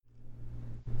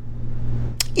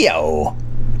Yo,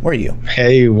 where are you?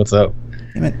 Hey, what's up?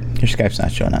 Damn it, your Skype's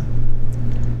not showing up.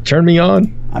 Turn me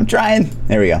on. I'm trying.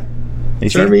 There we go.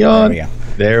 Turn me on. There we go.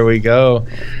 There we go.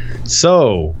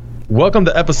 So, welcome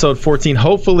to episode 14.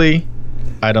 Hopefully,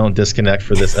 I don't disconnect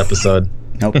for this episode.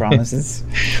 No promises.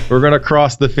 We're going to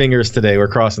cross the fingers today. We're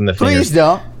crossing the fingers. Please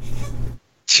don't.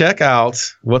 Check out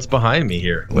what's behind me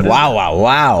here.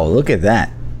 Wow. Look at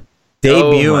that.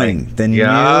 Debuting the new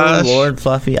Lord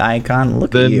Fluffy icon.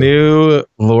 Look at you. The new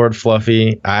Lord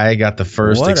Fluffy. I got the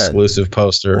first exclusive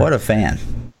poster. What a fan.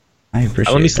 I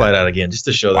appreciate it. Let me slide out again just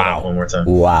to show that out one more time.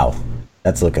 Wow.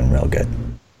 That's looking real good.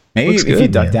 Maybe if you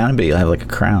duck down a bit, you'll have like a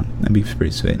crown. That'd be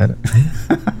pretty sweet.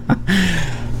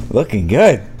 Looking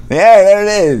good. Yeah, there it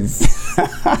is.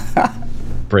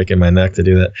 Breaking my neck to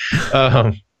do that.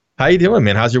 How you doing,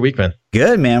 man? How's your week been?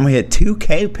 Good, man. We hit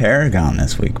 2K Paragon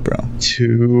this week, bro.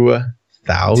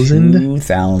 2,000?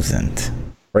 2,000.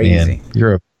 Crazy. Man,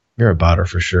 you're a botter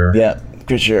for sure. Yeah,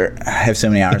 for sure. I have so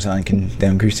many hours on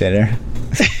Condemned Crusader.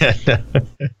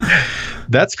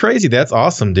 That's crazy. That's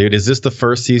awesome, dude. Is this the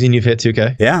first season you've hit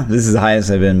 2K? Yeah, this is the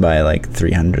highest I've been by like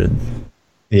 300.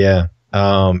 Yeah.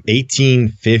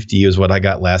 1850 is what I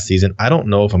got last season. I don't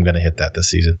know if I'm going to hit that this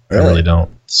season. Really? I really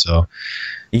don't. So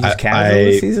you just casual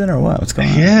this season or what? What's going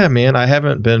on? Yeah, man. I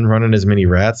haven't been running as many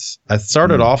rats. I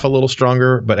started off a little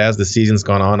stronger, but as the season's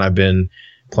gone on, I've been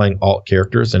playing alt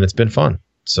characters and it's been fun.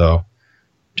 So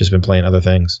just been playing other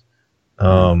things.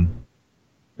 And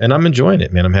I'm enjoying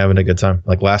it, man. I'm having a good time.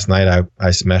 Like last night,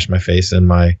 I smashed my face in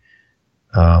my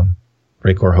Raycor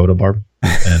Hodobarb.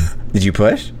 And did you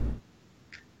push?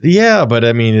 Yeah, but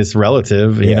I mean, it's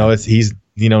relative. Yeah. You know, he's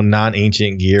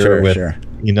non-ancient gear with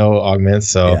augments.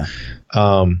 So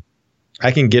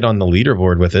I can get on the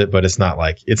leaderboard with it, but it's not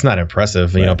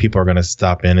impressive. Right. You know, people are going to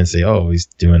stop in and say, "Oh, he's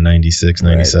doing 96,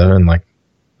 97." Right. Like,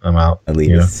 I'm out. At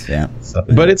least, yeah. So,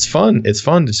 but it's fun. It's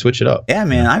fun to switch it up. Yeah,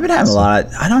 man. I've been having a lot.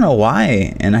 I don't know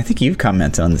why, and I think you've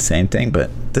commented on the same thing.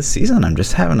 But this season, I'm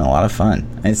just having a lot of fun.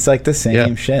 It's like the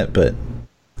same shit, but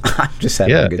I'm just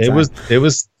having a good time.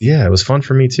 It was fun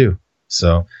for me too.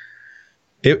 So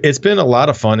it's been a lot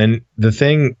of fun. And the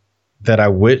thing that I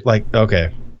would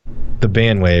the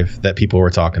band wave that people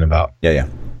were talking about. Yeah.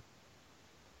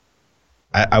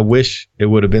 I wish it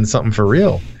would have been something for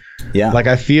real. Yeah. Like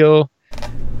I feel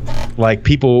like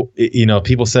people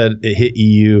said it hit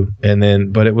EU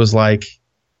but it was like,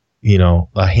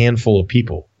 a handful of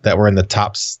people that were in the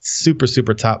top, super,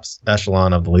 super top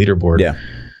echelon of the leaderboard. Yeah.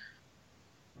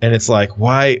 And it's like,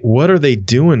 what are they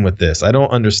doing with this? I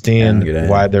don't understand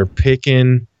why they're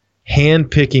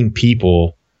hand-picking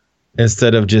people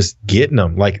instead of just getting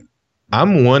them. Like,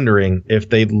 I'm wondering if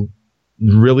they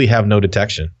really have no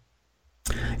detection.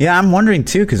 Yeah, I'm wondering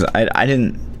too, because I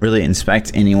didn't really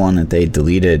inspect anyone that they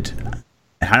deleted.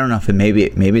 I don't know if maybe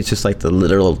it's just like the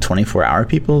literal 24-hour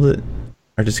people that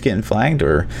are just getting flagged,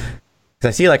 or because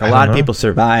I see like a lot of people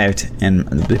survived, and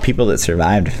the people that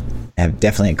survived have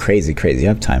definitely a crazy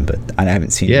uptime, but I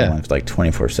haven't seen anyone with like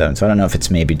 24/7. So I don't know if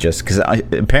it's maybe just because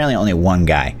apparently only one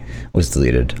guy was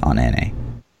deleted on NA.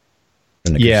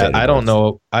 Yeah, I don't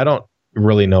know. I don't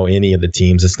really know any of the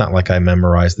teams. It's not like I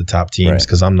memorized the top teams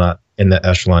because I'm not in the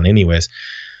echelon anyways.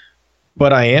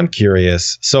 But I am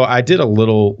curious. So I did a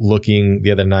little looking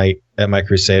the other night at my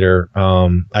Crusader.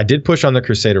 I did push on the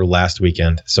Crusader last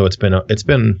weekend, so it's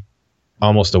been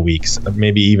almost a week,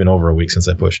 maybe even over a week since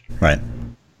I pushed. Right.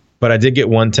 But I did get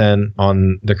 110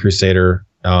 on the Crusader,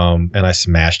 and I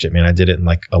smashed it, man. I did it in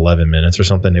like 11 minutes or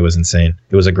something. It was insane.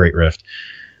 It was a great rift.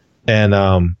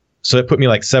 And so it put me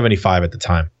like 75 at the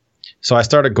time. So I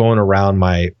started going around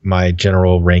my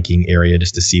general ranking area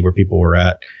just to see where people were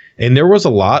at. And there was a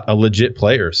lot of legit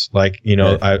players. Like,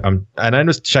 I'm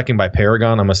just checking by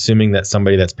Paragon. I'm assuming that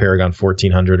somebody that's Paragon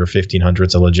 1400 or 1500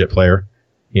 is a legit player,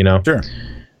 Sure.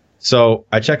 So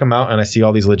I check them out and I see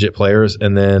all these legit players.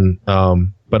 And then,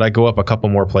 but I go up a couple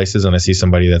more places and I see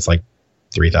somebody that's like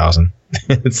 3,000.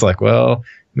 It's like, well,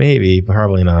 maybe,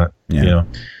 probably not,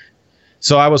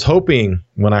 So I was hoping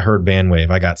when I heard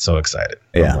Bandwave, I got so excited.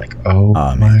 Yeah. I'm like, oh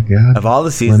my God. Of all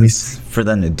the seasons for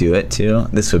them to do it too,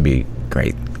 this would be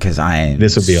great because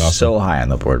this would be awesome. So high on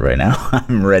the board right now.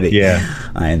 I'm ready. Yeah.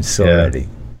 I am so ready.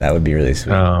 That would be really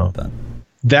sweet.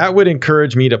 That would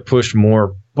encourage me to push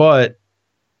more, but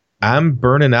I'm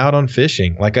burning out on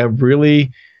fishing. Like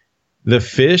the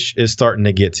fish is starting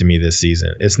to get to me this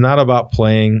season. It's not about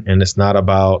playing and it's not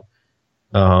about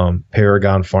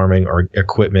Paragon farming or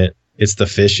equipment. It's the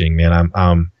fishing, man.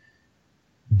 I'm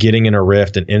getting in a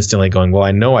rift and instantly going, well,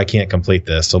 I know I can't complete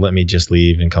this, so let me just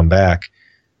leave and come back.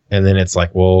 And then it's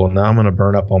like, well, now I'm going to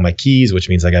burn up all my keys, which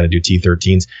means I got to do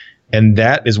T13s. And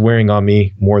that is wearing on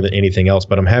me more than anything else.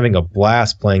 But I'm having a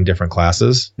blast playing different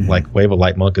classes. Mm-hmm. Like Wave of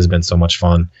Light Monk has been so much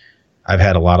fun. I've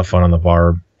had a lot of fun on the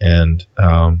Barb, and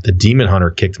the Demon Hunter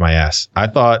kicked my ass. I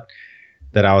thought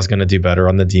that I was going to do better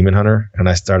on the Demon Hunter, and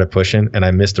I started pushing, and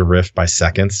I missed a rift by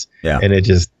seconds. Yeah. And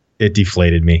it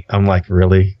deflated me. I'm like,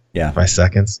 really? Yeah. By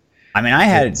seconds? I mean, I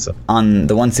had on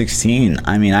the 116,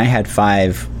 I mean, I had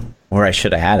 5 where I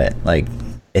should have had it. Like,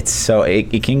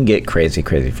 it can get crazy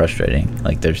frustrating.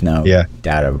 Like, there's no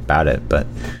doubt about it, but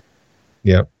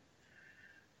yeah.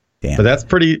 Damn. But that's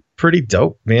pretty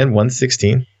dope, man.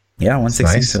 116. Yeah,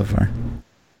 116 nice. So far.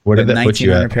 Where did that put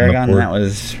you at? Paragon, that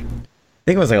was, I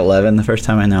think it was like 11 the first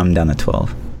time, and now I'm down to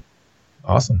 12.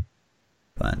 Awesome.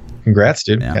 But congrats,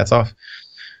 dude. Yeah. Hats off.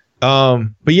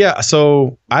 But yeah,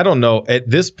 so I don't know. At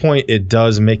this point, it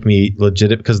does make me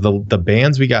legit, because the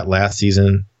bands we got last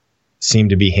season seem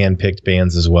to be handpicked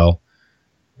bands as well,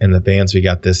 and the bands we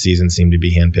got this season seem to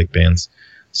be handpicked bands.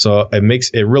 So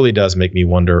it really does make me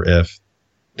wonder if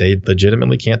they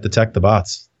legitimately can't detect the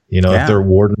bots. You know, if they're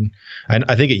Warden.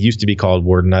 I think it used to be called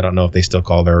Warden. I don't know if they still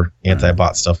call their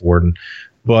anti-bot stuff Warden,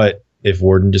 but if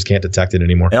Warden just can't detect it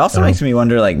anymore. It also makes me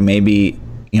wonder, like, maybe,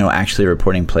 actually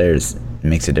reporting players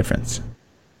makes a difference.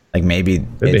 Like, maybe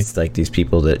it's like these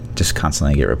people that just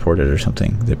constantly get reported or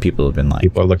something, that people have been like.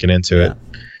 People are looking into it.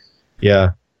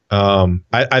 Yeah.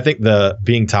 I think the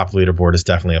being top leaderboard is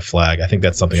definitely a flag. I think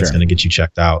that's something that's going to get you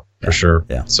checked out for sure.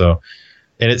 Yeah. So,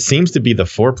 and it seems to be the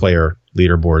 4-player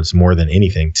leaderboards more than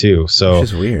anything too. So which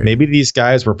is weird. Maybe these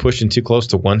guys were pushing too close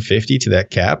to 150 to that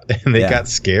cap, and they got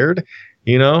scared.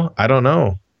 I don't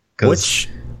know. Which,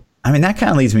 I mean, that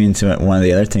kind of leads me into one of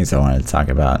the other things I wanted to talk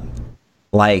about.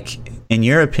 Like, in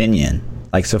your opinion,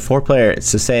 like, so 4-player,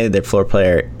 so say the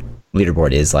 4-player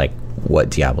leaderboard is like what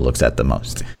Diablo looks at the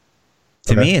most.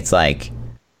 To me, it's like,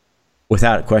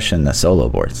 without question, the solo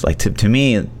boards. Like, to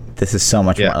me, this is so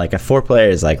much more, like, a 4-player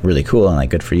is like really cool and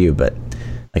like good for you, but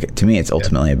like, to me, it's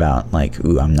ultimately about like,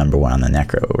 ooh, I'm number 1 on the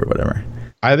Necro or whatever.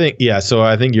 I think, so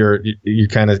I think you're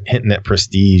kind of hitting at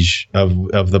prestige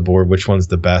of the board, which one's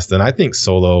the best. And I think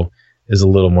solo is a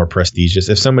little more prestigious.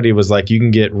 If somebody was like, you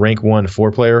can get rank 1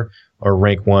 4-player or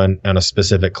rank 1 on a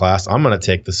specific class, I'm going to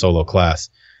take the solo class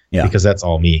because that's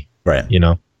all me. Right.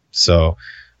 So,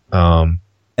 and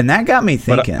that got me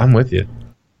thinking. I'm with you.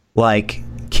 Like,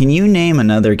 can you name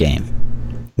another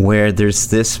game where there's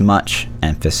this much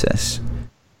emphasis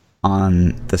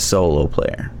on the solo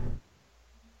player?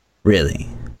 Really?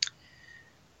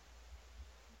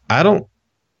 I don't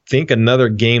think another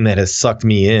game that has sucked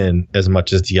me in as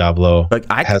much as Diablo. But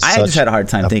I just had a hard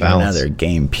time thinking of another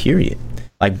game, period.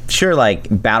 Like, sure, like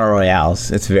Battle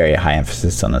Royales, it's very high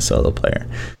emphasis on the solo player.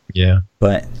 Yeah.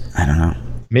 But I don't know.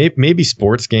 Maybe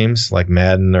sports games like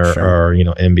Madden or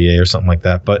NBA or something like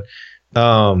that. But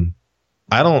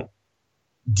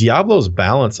Diablo's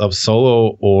balance of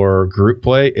solo or group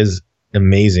play is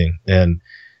amazing. And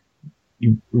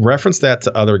you reference that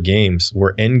to other games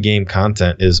where end game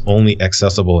content is only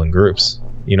accessible in groups.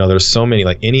 There's so many,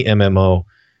 like any MMO,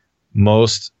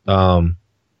 most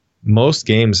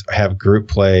games have group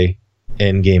play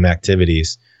end game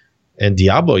activities. And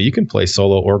Diablo, you can play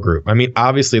solo or group. I mean,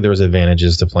 obviously there's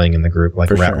advantages to playing in the group,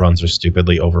 like rat runs are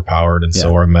stupidly overpowered, and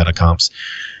so are meta comps.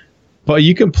 But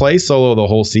you can play solo the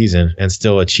whole season and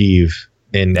still achieve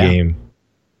end game.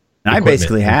 And I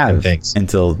basically have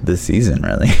until this season,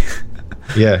 really.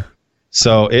 Yeah.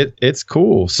 So it's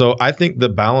cool. So I think the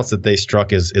balance that they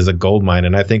struck is a gold mine,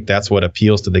 and I think that's what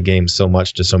appeals to the game so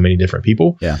much to so many different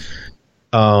people. Yeah.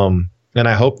 And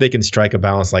I hope they can strike a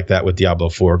balance like that with Diablo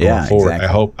 4 going forward.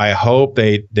 Exactly. I hope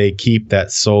they keep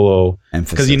that solo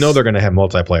emphasis, because they're going to have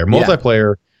multiplayer.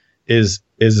 Multiplayer is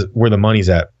where the money's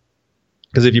at.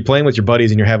 Because if you're playing with your buddies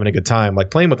and you're having a good time,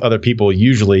 like playing with other people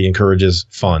usually encourages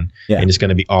fun and it's going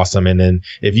to be awesome. And then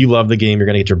if you love the game, you're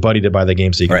going to get your buddy to buy the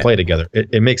game so you can play together.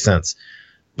 It makes sense.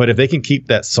 But if they can keep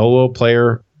that solo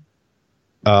player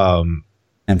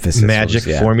emphasis magic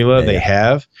formula they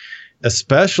have,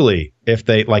 especially if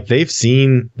they've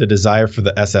seen the desire for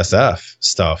the SSF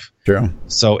stuff. True.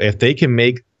 So if they can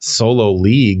make solo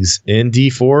leagues in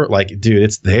D4, like, dude,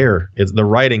 it's there. The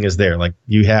writing is there. Like,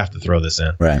 you have to throw this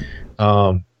in. Right.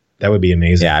 That would be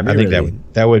amazing. Yeah, I think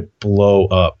that would blow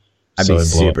up. I'd be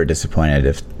super disappointed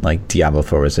if like Diablo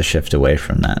 4 was a shift away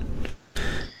from that.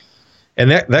 And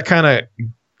that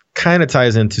kind of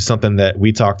ties into something that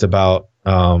we talked about,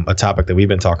 a topic that we've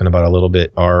been talking about a little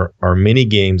bit, are mini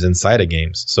games inside of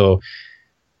games. So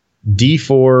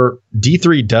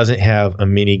D3 doesn't have a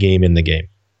mini game in the game,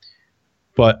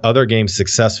 but other games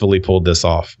successfully pulled this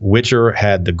off. Witcher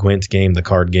had the Gwent game, the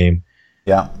card game.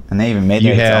 Yeah, and they even made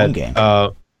their own game.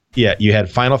 You had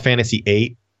Final Fantasy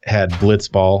VIII had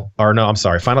Blitzball, or no, I'm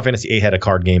sorry, Final Fantasy 8 had a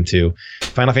card game too.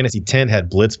 Final Fantasy 10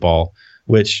 had Blitzball,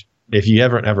 which if you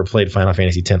haven't ever played Final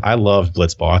Fantasy 10, I loved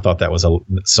Blitzball. I thought that was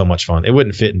so much fun. It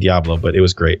wouldn't fit in Diablo, but it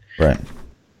was great. Right.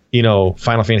 You know,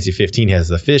 Final Fantasy 15 has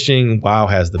the fishing, WoW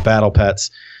has the battle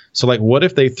pets. So like, what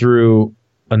if they threw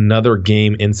another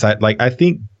game inside? Like, I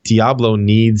think Diablo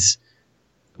needs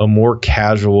a more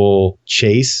casual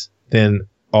chase than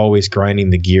always grinding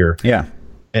the gear. Yeah.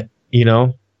 You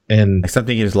know, and like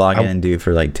something you just log in and do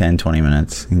for like 10, 20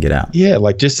 minutes and get out. Yeah,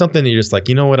 like just something that you're just like,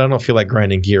 you know what, I don't feel like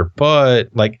grinding gear. But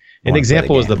like an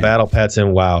example is the battle pets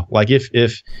in WoW. Like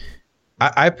if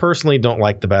I personally don't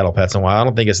like the battle pets in WoW. I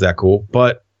don't think it's that cool.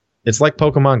 But it's like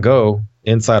Pokemon Go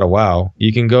inside of WoW.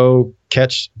 You can go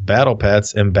catch battle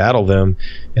pets and battle them.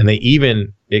 And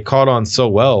it caught on so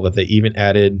well that they even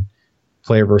added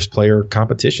player versus player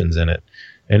competitions in it.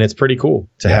 And it's pretty cool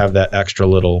to have that extra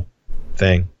little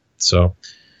thing. So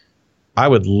I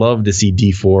would love to see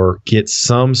D4 get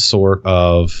some sort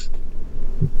of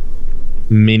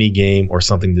mini game or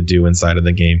something to do inside of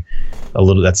the game. A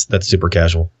little that's super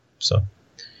casual. So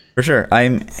for sure.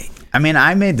 I mean,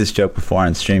 I made this joke before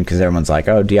on stream because everyone's like,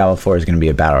 "Oh, Diablo 4 is going to be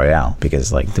a battle royale,"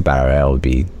 because like the battle royale would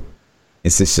be,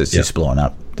 it's just blowing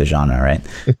up the genre, right?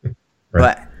 Right.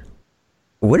 But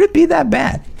would it be that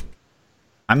bad?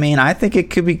 I mean, I think it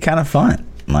could be kind of fun.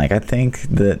 Like, I think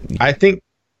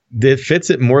that fits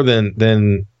it more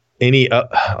than any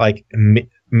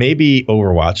maybe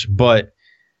Overwatch, but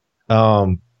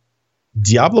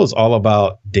Diablo's all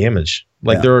about damage.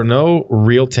 Like there are no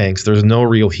real tanks, there's no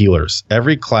real healers.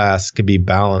 Every class could be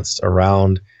balanced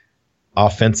around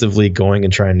offensively going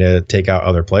and trying to take out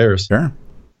other players. Sure.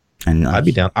 And I'd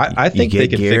be down. I think they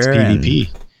could fix PvP.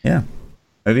 Yeah.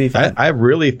 It'd be fun. I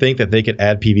really think that they could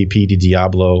add PvP to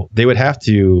Diablo. They would have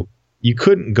to. You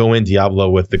couldn't go in Diablo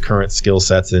with the current skill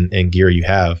sets and gear you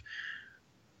have.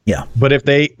 Yeah. But if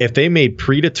they made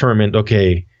predetermined,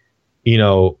 okay, you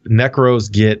know,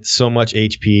 Necros get so much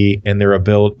HP and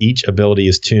each ability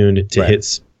is tuned to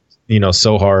hit, you know,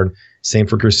 so hard. Same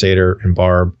for Crusader and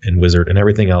Barb and Wizard and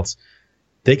everything else.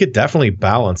 They could definitely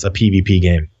balance a PvP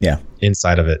game. Yeah.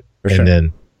 Inside of it. For sure.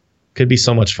 Then could be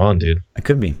so much fun, dude. It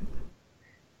could be.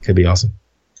 Could be awesome.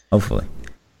 Hopefully.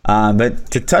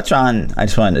 But to touch on, I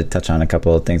just wanted to touch on a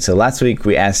couple of things. So last week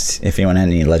we asked if anyone had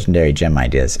any legendary gem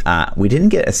ideas. We didn't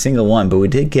get a single one, but we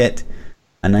did get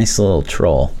a nice little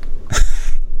troll.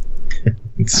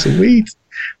 Sweet.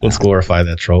 Let's glorify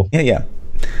that troll. Yeah.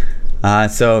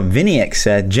 So Viniac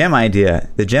said, gem idea,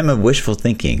 the gem of wishful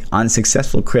thinking. On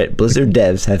successful crit, Blizzard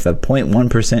devs have a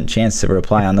 0.1% chance to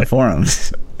reply on the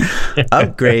forums.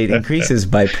 Upgrade increases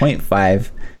by 0.5.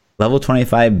 Level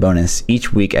 25 bonus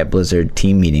each week at Blizzard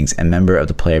team meetings. A member of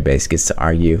the player base gets to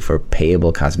argue for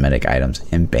payable cosmetic items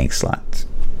in bank slots.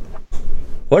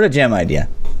 What a gem idea.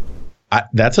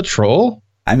 That's a troll?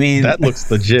 I mean, that looks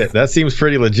legit. That seems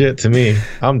pretty legit to me.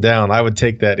 I'm down. I would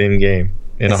take that in game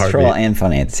in a heartbeat. Troll and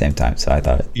funny at the same time, so I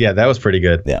thought it. Yeah, that was pretty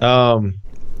good. Yeah.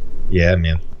 Yeah,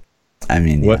 man. I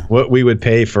mean, what we would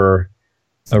pay for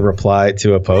a reply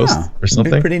to a post or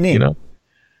something. Be pretty neat. You know?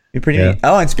 Be pretty neat.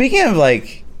 Oh, and speaking of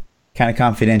like kind of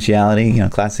confidentiality, you know,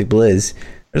 classic Blizz,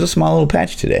 there's a small little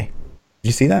patch today. Did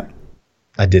you see that?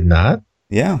 I did not.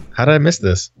 Yeah. How did I miss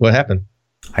this? What happened?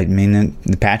 I mean,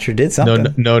 the patcher did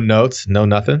something. No notes, no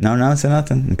nothing. No notes, and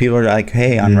nothing. And people are like,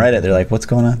 "Hey," on Reddit, they're like, "What's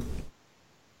going on?"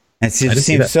 And it just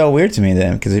seems so weird to me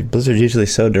then, because Blizzard's usually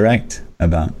so direct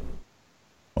about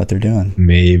what they're doing.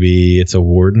 Maybe it's a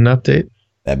Warden update.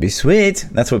 That'd be sweet.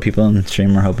 That's what people in the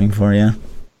stream are hoping for. Yeah.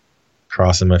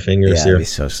 Crossing my fingers here. Be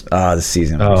so. Oh, the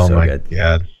season would be so good.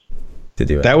 God. To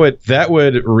do it. That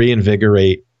would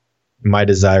reinvigorate my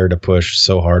desire to push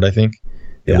so hard. I think,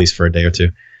 at least for a day or two,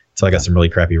 until I got some really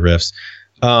crappy riffs.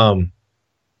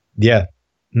 Yeah.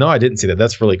 No, I didn't see that.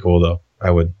 That's really cool though.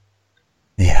 I would.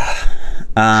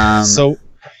 Yeah. So,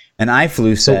 and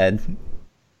iFlu said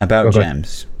about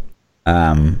gems.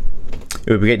 It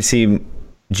would be great to see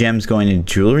gems going into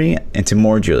jewelry, into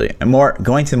more jewelry, and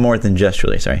going to more than just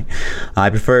jewelry. Sorry, I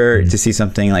prefer to see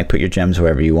something like put your gems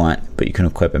wherever you want, but you can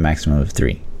equip a maximum of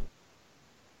 3.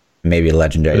 Maybe a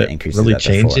legendary that increases. Really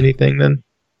change anything then?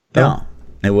 No,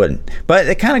 it wouldn't. But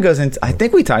it kind of goes into. I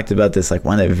think we talked about this like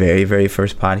one of the very, very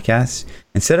first podcasts.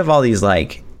 Instead of all these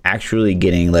like actually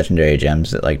getting legendary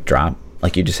gems that like drop,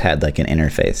 like you just had like an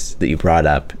interface that you brought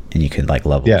up and you could like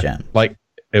level gem. Like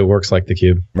it works like the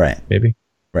cube, right? Maybe,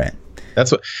 right.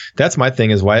 That's my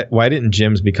thing is why didn't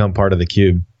gyms become part of the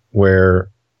cube where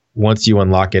once you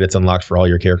unlock it, it's unlocked for all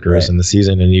your characters in the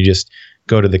season and you just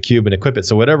go to the cube and equip it.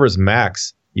 So whatever's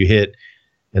max you hit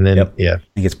and then it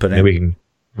gets put in. Maybe we can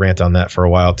rant on that for a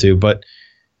while too. But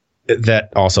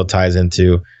that also ties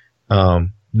into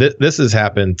this has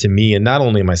happened to me, and not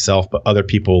only myself, but other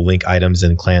people link items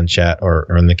in clan chat or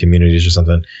in the communities or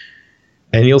something.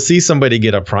 And you'll see somebody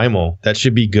get a primal that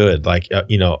should be good, like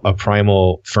a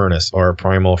primal furnace or a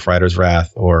primal Frighter's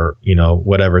Wrath or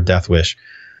whatever Death Wish,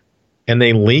 and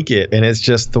they link it, and it's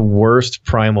just the worst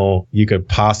primal you could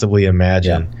possibly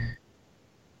imagine. Yeah.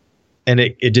 And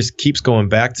it just keeps going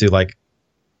back to, like,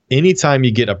 anytime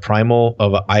you get a primal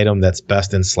of an item that's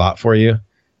best in slot for you,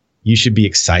 you should be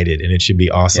excited and it should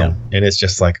be awesome. Yeah. And it's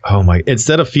just like, oh my,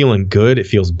 instead of feeling good, it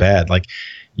feels bad. Like,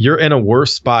 you're in a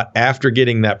worse spot after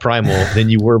getting that primal than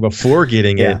you were before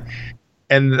getting it.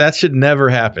 And that should never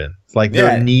happen. It's like,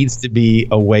 there needs to be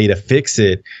a way to fix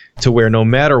it to where no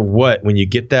matter what, when you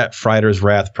get that Frighter's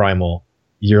Wrath primal,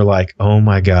 you're like, oh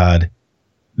my God,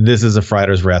 this is a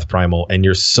Frighter's Wrath primal. And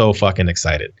you're so fucking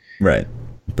excited. Right.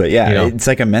 But yeah, it's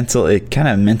like it kind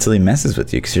of mentally messes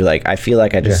with you, because you're like, I feel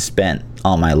like I just spent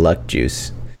all my luck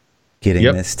juice getting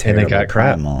this terrible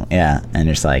primal. Yeah. And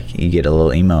it's like, you get a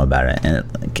little emo about it, and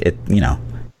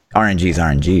RNG is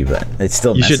RNG, but it's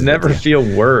still, you should never feel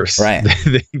worse. Right.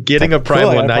 Than getting a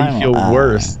primal, and now you feel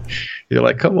worse. You're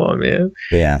like, come on, man.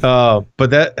 Yeah. But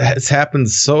that has happened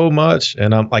so much.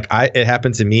 And I'm like, it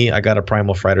happened to me. I got a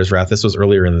primal Frighter's Wrath. This was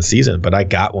earlier in the season, but I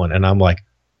got one, and I'm like,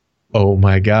 oh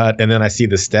my God. And then I see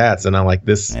the stats, and I'm like,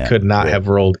 this could not have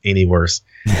rolled any worse.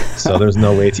 So there's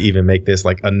no way to even make this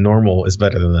like a normal is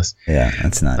better than this. Yeah,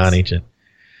 that's nuts. Non-ancient.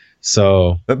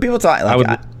 So, but people talk,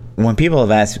 like, when people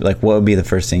have asked, like, what would be the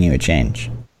first thing you would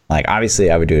change? Like, obviously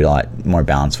I would do a lot more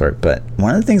balance work, but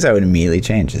one of the things I would immediately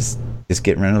change is just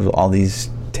get rid of all these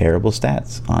terrible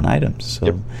stats on items.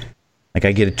 So like,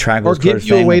 I get a Tragos, or give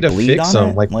you a way to fix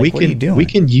them. Like, we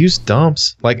can use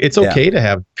dumps. Like, it's okay to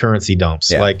have currency dumps.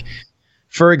 Yeah. Like,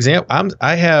 for example,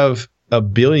 I have a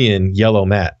billion yellow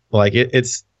mat. Like,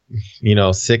 it's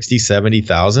 60,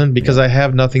 70,000 because I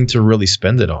have nothing to really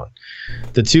spend it on.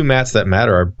 The two mats that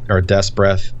matter are Death's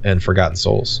Breath and Forgotten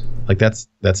Souls. Like, that's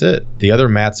it. The other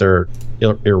mats are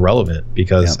irrelevant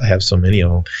because I have so many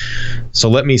of them. So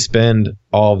let me spend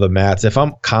all the mats. If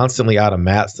I'm constantly out of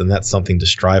mats, then that's something to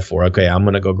strive for. Okay, I'm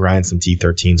going to go grind some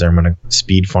T13s, or I'm going to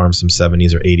speed farm some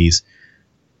 70s or 80s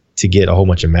to get a whole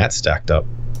bunch of mats stacked up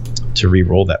to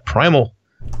re-roll that primal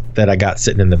that I got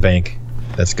sitting in the bank.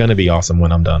 That's going to be awesome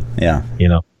when I'm done. Yeah.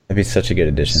 That'd be such a good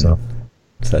addition. So,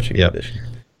 such a good addition.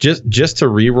 Just to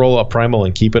re-roll a primal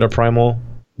and keep it a primal,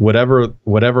 whatever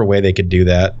way they could do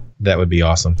that would be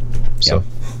awesome. So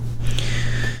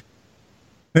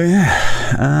what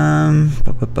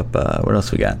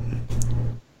else we got?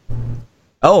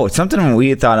 Oh, something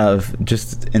we thought of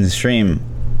just in the stream,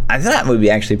 I thought would be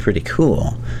actually pretty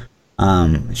cool.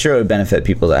 Sure, it would benefit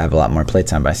people that have a lot more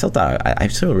playtime, but I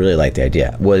still really like the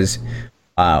idea, was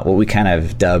what we kind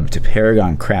of dubbed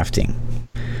Paragon crafting.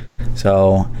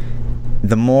 So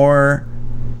the more,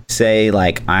 say,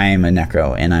 like, I'm a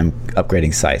Necro and I'm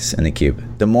upgrading Sice in the cube,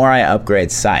 the more I upgrade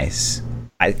Sice,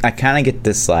 I kind of get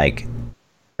this, like,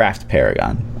 craft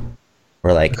Paragon,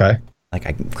 where, like, like,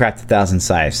 I craft 1,000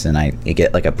 Sice and I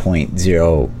get like a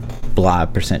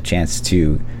 0.0% chance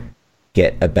to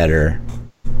get a better,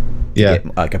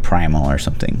 get like a primal or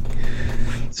something.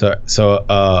 So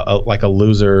like a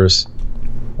loser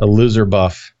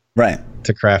buff, right,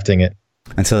 to crafting it.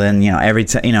 And so then,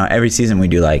 every season we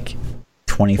do like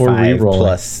 25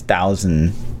 plus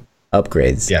 1,000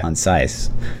 upgrades on Sice.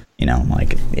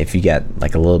 Like, if you get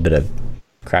like a little bit of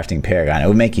crafting Paragon, it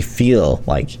would make you feel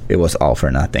like it was all for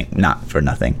nothing, not for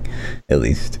nothing, at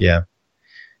least. Yeah,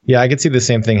 I could see the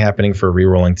same thing happening for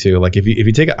rerolling too. Like, if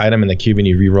you take an item in the cube and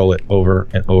you reroll it over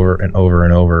and over and over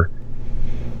and over,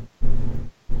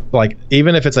 like,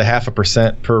 even if it's a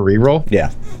 0.5% per reroll,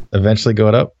 eventually go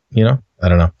it up. I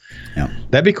don't know. Yeah,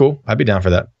 that'd be cool. I'd be down for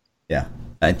that. Yeah,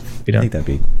 I think that'd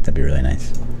be really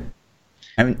nice.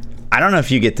 I mean, I don't know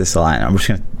if you get this a lot. I'm just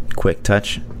gonna quick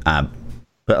touch.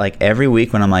 But like, every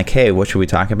week when I'm like, hey, what should we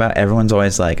talk about? Everyone's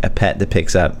always like, a pet that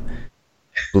picks up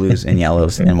blues and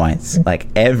yellows and whites. Like,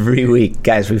 every week,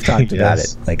 guys, we've talked about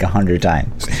it like 100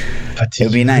 times.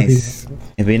 It'd be nice.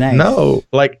 No,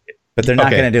 like, but they're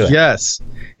not going to do it. Yes,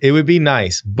 it would be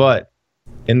nice, but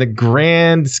in the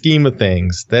grand scheme of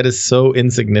things, that is so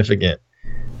insignificant.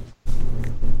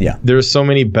 Yeah, there's so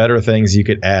many better things you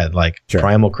could add, like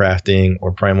primal crafting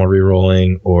or primal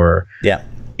rerolling or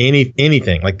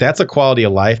anything. Like, that's a quality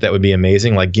of life that would be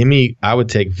amazing. Like, I would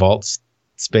take vault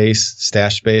space,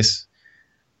 stash space,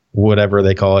 whatever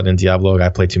they call it in Diablo. I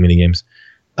play too many games.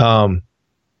 I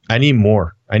need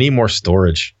more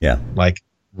storage. Yeah, like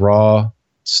raw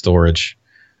storage.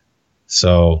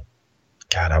 So,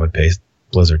 God, I would pay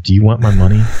Blizzard, do you want my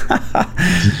money?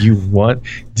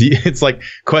 It's like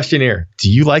questionnaire. Do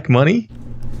you like money?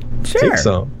 Sure. Take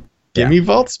some. Give me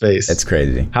vault space. It's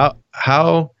crazy.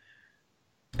 How?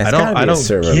 It's I don't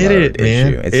get it,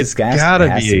 man. It's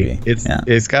gotta be.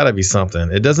 It's gotta be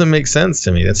something. It doesn't make sense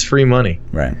to me. That's free money.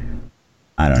 Right.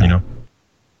 I don't know.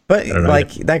 But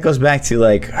like that goes back to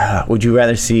like, would you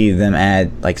rather see them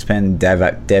spend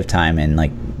dev time and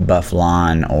like buff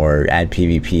LAN or add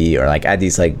PvP or like add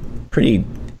these like pretty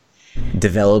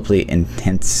developably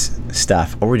intense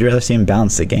stuff, or would you rather see them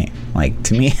balance the game? Like,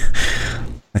 to me,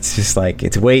 it's just like,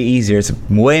 it's way easier. It's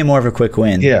way more of a quick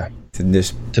win. Yeah.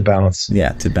 To balance.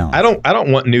 Yeah, to balance. I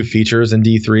don't want new features in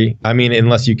D3. I mean,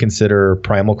 unless you consider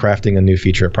primal crafting a new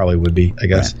feature, it probably would be, I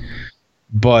guess.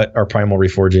 Right. Or primal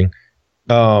reforging.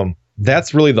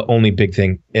 That's really the only big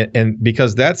thing. And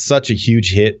because that's such a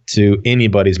huge hit to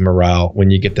anybody's morale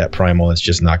when you get that primal, it's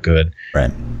just not good.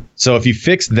 Right. So if you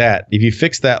fix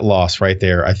that loss right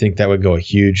there, I think that would go a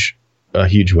huge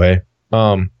way.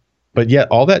 But yet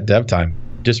all that dev time,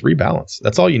 just rebalance.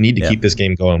 That's all you need to keep this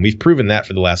game going. We've proven that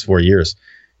for the last 4 years.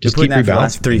 Just keep rebalancing. For the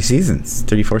last 3 seasons,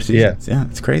 34 seasons. Yeah,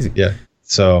 it's crazy. Yeah.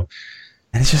 So,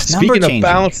 and it's just speaking of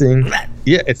balancing,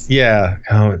 it's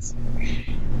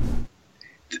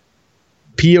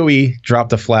POE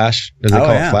dropped a flash. Does they call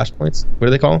it flashpoints? What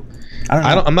do they call them? I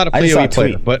don't know. I'm not a POE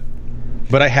player, but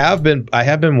I have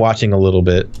been watching a little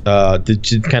bit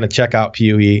to kind of check out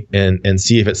POE and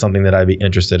see if it's something that I'd be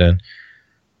interested in.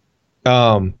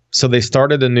 So they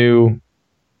started a new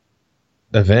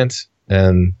event,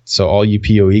 and so all you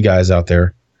POE guys out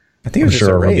there, I think it was just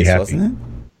a race, wasn't it?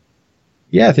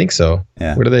 Yeah, I think so.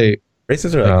 Yeah. What are they?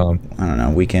 Races are like, I don't know,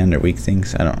 weekend or week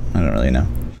things. I don't really know.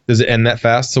 Does it end that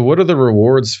fast? So what are the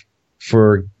rewards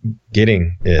for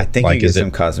getting it? I think you get some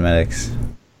cosmetics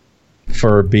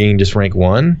for being just rank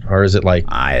 1, or is it like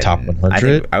top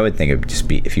 100? I would think it would just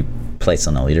be if you place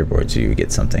on the leaderboard, so you would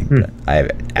get something. But I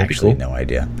have actually no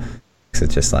idea. So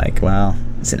it's just like, well,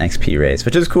 it's an XP race,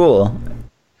 which is cool.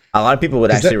 A lot of people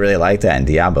would actually really like that in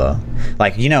Diablo.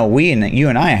 Like, you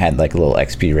and I had like a little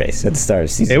XP race at the start of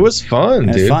the season. It was fun,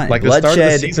 dude. Fun. Like the start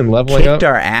of the season, leveling up. Kicked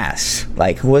our ass.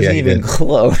 Like, wasn't even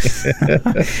close.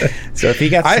 So if you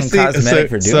got some cosmetic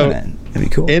for doing it, it'd be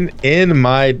cool.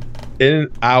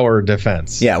 In our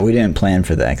defense, we didn't plan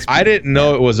for the XP. I didn't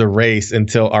know it was a race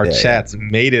until our chats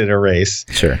made it a race.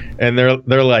 Sure. And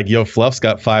they're like, "Yo, Fluff's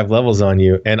got 5 levels on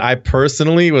you," and I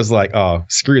personally was like, "Oh,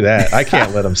 screw that! I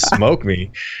can't let him smoke me."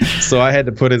 So I had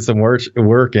to put in some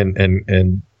work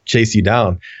and chase you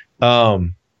down.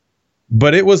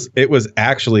 But it was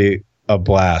actually a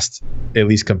blast, at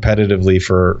least competitively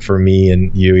for me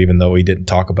and you, even though we didn't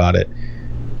talk about it,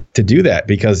 to do that,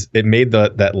 because it made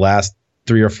that last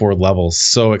 3 or 4 levels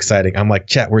so exciting. I'm like,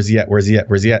 chat, where's he at?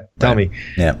 Tell me.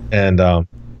 Yeah. And of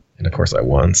course I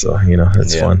won, so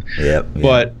it's fun. Yep.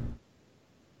 But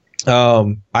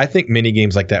I think mini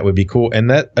games like that would be cool, and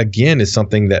that again is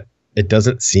something that it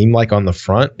doesn't seem like on the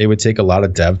front it would take a lot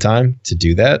of dev time to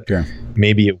do that. Sure.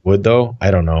 Maybe it would, though.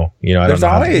 I don't know. I don't know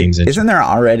how the game's isn't there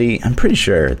already? I'm pretty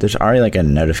sure there's already like a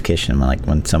notification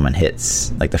when someone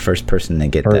hits like the first person to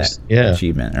get that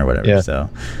achievement or whatever. Yeah. So,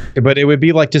 but it would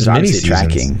be like just mini seasons.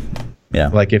 Tracking. Yeah.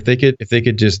 Like if they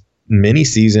could just mini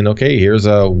season. Okay, here's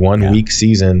a 1 week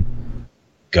season.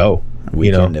 Go.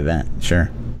 Weekend event.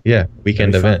 Sure. Yeah,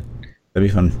 weekend event. That'd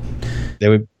be fun.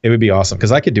 It would be awesome,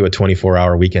 because I could do a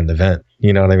 24-hour weekend event.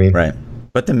 You know what I mean? Right.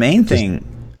 But the main thing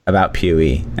about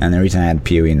POE, and the reason I had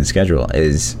POE in the schedule,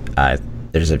 is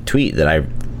there's a tweet that I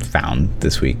found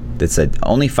this week that said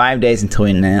only 5 days until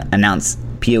we announce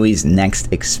POE's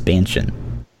next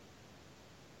expansion.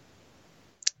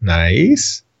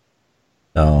 Nice.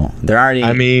 So they're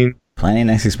already planning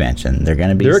next expansion. They're going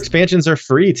to be... Their expansions are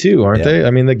free too, aren't they?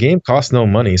 I mean, the game costs no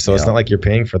money, so it's not like you're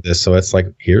paying for this. So it's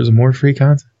like, here's more free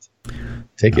content.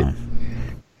 Take it.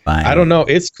 Fine. I don't know.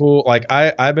 It's cool. Like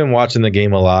I've been watching the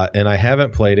game a lot, and I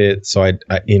haven't played it, so I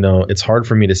it's hard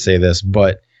for me to say this,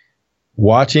 but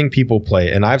watching people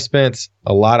play, and I've spent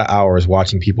a lot of hours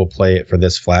watching people play it for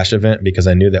this Flash event, because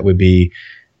I knew that would be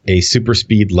a super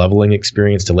speed leveling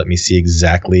experience to let me see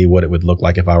exactly what it would look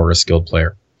like if I were a skilled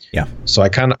player. Yeah. So I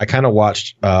kind of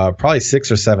watched probably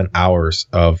 6 or 7 hours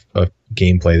of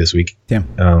gameplay this week. Yeah.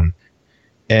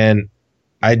 And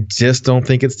I just don't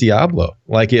think it's Diablo.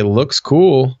 Like, it looks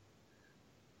cool,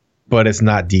 but it's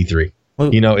not D3.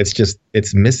 Well,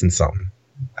 it's missing something.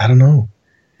 I don't know.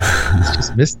 It's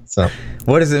just missing something.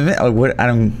 What does it mean? What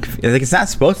it's not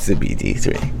supposed to be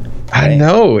D3. Right? I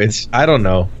know. I don't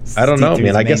know,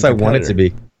 man. I guess I want it to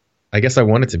be.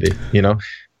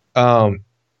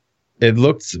 It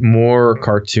looked more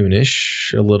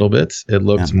cartoonish a little bit. It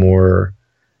looked more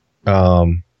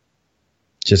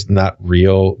just not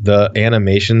real. The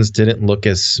animations didn't look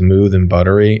as smooth and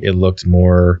buttery. It looked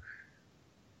more,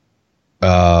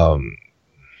 I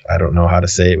don't know how to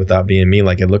say it without being mean.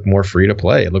 Like, it looked more free to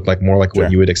play. It looked like more like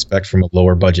what you would expect from a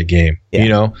lower budget game, you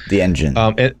know, the engine.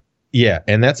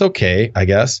 And that's okay, I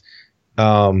guess.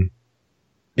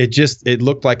 It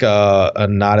looked like a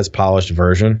not as polished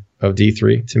version of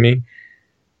D3 to me,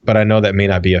 but I know that may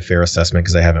not be a fair assessment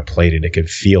because I haven't played it. It could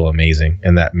feel amazing,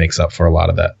 and that makes up for a lot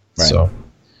of that. Right. So,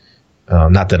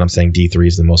 not that I'm saying D3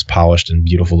 is the most polished and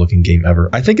beautiful looking game ever.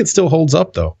 I think it still holds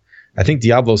up, though. I think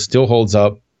Diablo still holds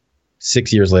up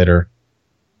 6 years later.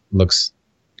 Looks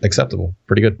acceptable.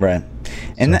 Pretty good. Right.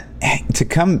 And so.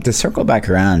 To circle back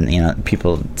around, you know,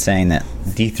 people saying that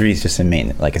D3 is just a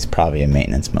maintenance, like it's probably a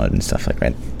maintenance mode and stuff like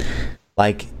that.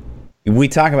 Like, we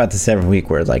talk about this every week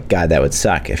where it's like, God, that would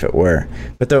suck if it were.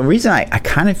 But the reason I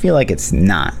kind of feel like it's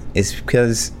not is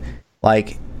because,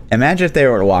 like, imagine if they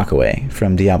were to walk away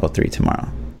from Diablo 3 tomorrow.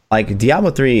 Like,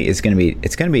 Diablo 3 is going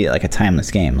to be like a timeless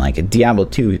game. Like, Diablo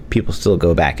 2, people still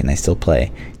go back and they still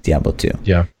play Diablo 2.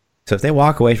 Yeah. So if they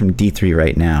walk away from D3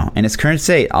 right now, in its current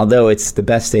state, although it's the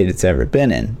best state it's ever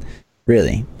been in,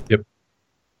 really,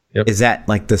 Yep. is that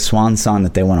like the swan song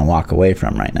that they want to walk away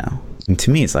from right now? And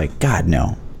to me, it's like, God,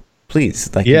 no,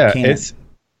 please, like, yeah, you can't.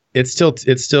 it's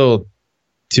still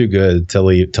too good to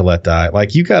let die.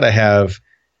 Like, you gotta have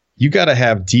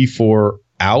D4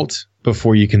 out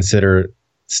before you consider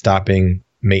stopping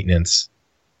maintenance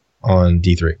on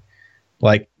D3.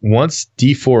 Like, once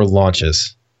D4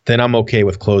 launches, then I'm okay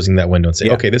with closing that window and say,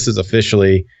 okay, this is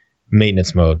officially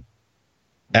maintenance mode.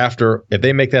 If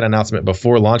they make that announcement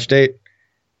before launch date,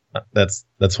 that's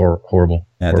horrible.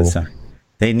 Yeah, horrible.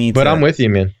 They need but to, I'm with you,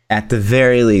 man. At the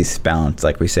very least, balance,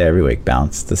 like we say every week,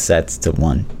 balance the sets to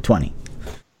 120.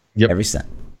 Yep. Every set.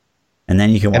 And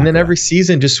then you can walk And then away. every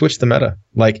season, just switch the meta.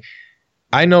 Like,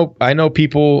 I know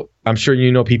people, I'm sure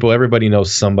you know people, everybody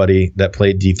knows somebody that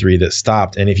played D3 that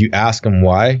stopped. And if you ask them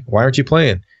why aren't you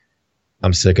playing?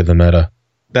 I'm sick of the meta.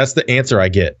 That's the answer I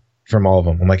get from all of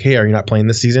them. I'm like, hey, are you not playing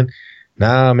this season?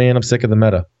 Nah, man, I'm sick of the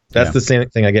meta. That's the same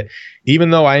thing I get. Even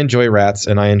though I enjoy rats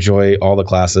and I enjoy all the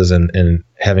classes and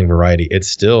having variety,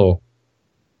 it's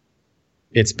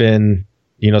been,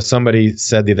 you know, somebody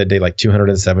said the other day, like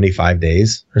 275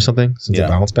 days or something since the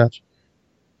balance patch.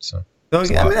 So I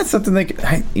mean, that's something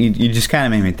that you just kind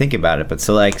of made me think about it. But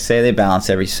so, like, say they balance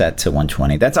every set to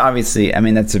 120. That's obviously, I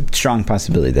mean, that's a strong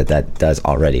possibility that does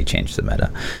already change the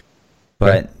meta.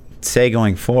 But say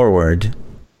going forward,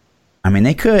 I mean,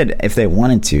 they could, if they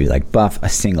wanted to, like, buff a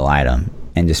single item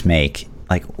and just make,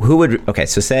 like, okay,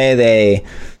 so say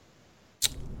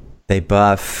they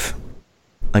buff,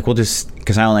 like, we'll just,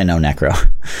 because I only know Necro,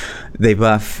 they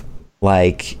buff,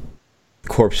 like,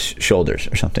 corpse shoulders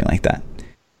or something like that.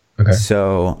 Okay.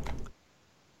 So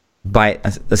by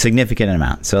a significant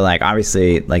amount. So, like,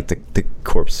 obviously, like, the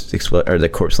corpse or the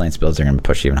corpse lance builds are going to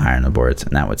push even higher on the boards,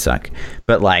 and that would suck.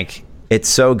 But, like, it's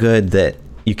so good that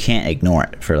you can't ignore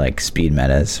it for, like, speed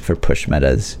metas, for push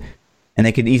metas. And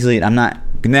they could easily,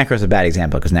 Necro's a bad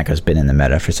example because Necro's been in the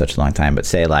meta for such a long time, but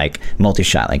say, like,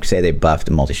 multi-shot, like, say they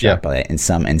buffed multi-shot by in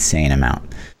some insane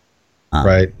amount.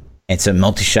 Right. And so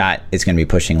multi-shot is going to be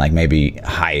pushing, like, maybe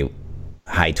high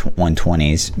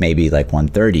 120s, maybe like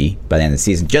 130 by the end of the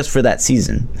season, just for that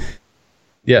season.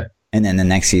 Yeah. And then the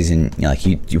next season, you know, like,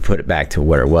 you put it back to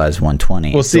where it was,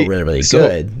 120. Well, still really, really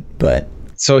good, but...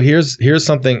 So here's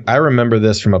something. I remember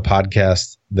this from a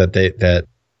podcast that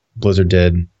Blizzard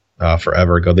did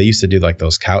forever ago. They used to do, like,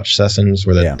 those couch sessions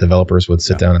where the developers would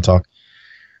sit down and talk.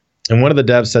 And one of the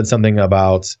devs said something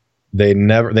about they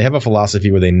have a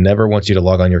philosophy where they never want you to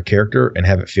log on your character and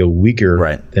have it feel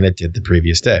weaker than it did the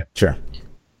previous day. Sure.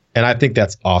 And I think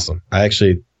that's awesome. I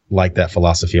actually like that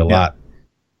philosophy a lot.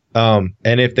 And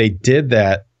if they did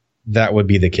that, that would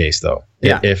be the case, though.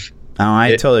 Yeah.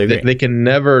 I totally agree. They can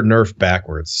never nerf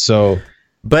backwards. So,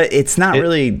 but it's not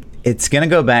really. It's going to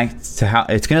go back to how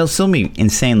it's going to still be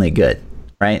insanely good,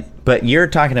 right? But you're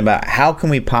talking about how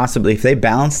can we possibly, if they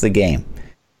balance the game,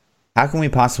 how can we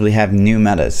possibly have new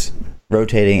metas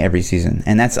rotating every season?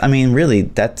 And that's, I mean, really,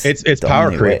 that's it's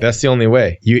power creep. That's the only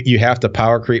way. You have to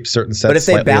power creep certain sets. But if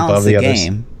they balance the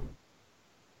game,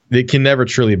 it can never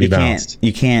truly be balanced.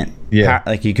 You can't.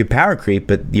 Like, you could power creep,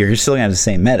 but you're still gonna have the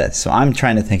same meta. So I'm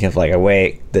trying to think of, like, a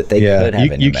way that they could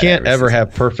have. You can't ever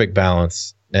have perfect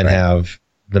balance and have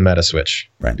the meta switch,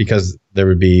 because there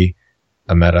would be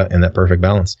a meta in that perfect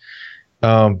balance.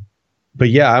 But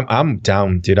yeah, I'm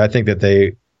down, dude. I think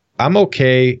that I'm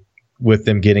okay with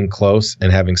them getting close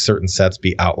and having certain sets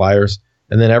be outliers,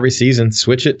 and then every season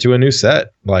switch it to a new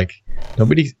set. Like,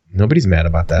 nobody's mad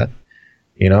about that,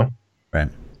 you know? Right.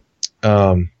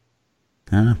 Um,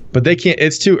 I don't know. but they can't.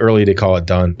 It's too early to call it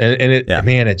done. And it,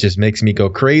 man, it just makes me go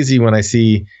crazy when I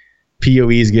see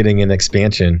POEs getting an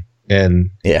expansion. And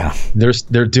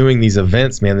they're doing these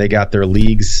events, man. They got their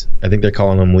leagues. I think they're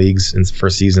calling them leagues for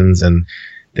seasons, and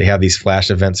they have these flash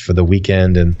events for the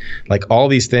weekend, and like all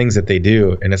these things that they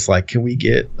do. And it's like, can we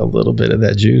get a little bit of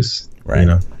that juice? Right. You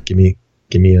know, give me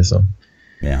some.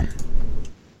 Yeah.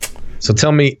 So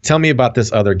tell me about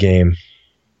this other game.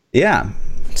 Yeah.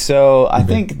 So I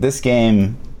think this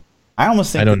game, I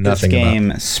almost think that this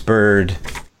game spurred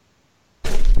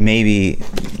maybe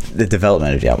the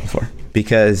development of Diablo 4.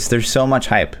 Because there's so much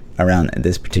hype around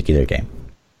this particular game.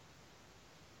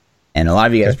 And a lot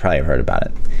of you guys probably have heard about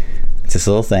it. It's this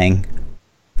little thing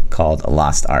called a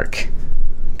Lost Ark.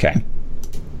 Okay.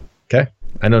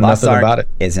 I know Lost nothing Ark about it.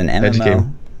 It's an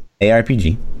MMO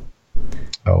ARPG.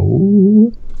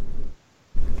 Oh.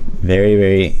 Very,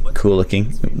 very cool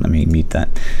looking. Let me mute that.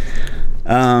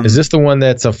 Is this the one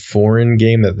that's a foreign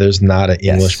game that there's not an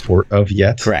English port of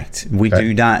yet? Correct. We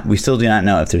still do not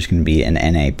know if there's going to be an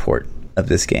NA port of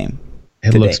this game.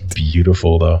 It looks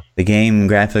beautiful though. The game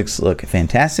graphics look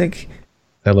fantastic.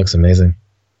 That looks amazing.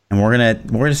 And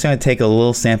we're just gonna take a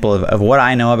little sample of what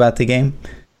I know about the game.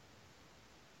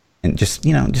 And just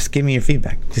give me your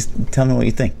feedback. Just tell me what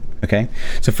you think. Okay.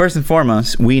 So first and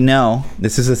foremost, we know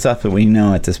this is the stuff that we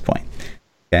know at this point.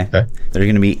 Okay. There are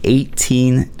gonna be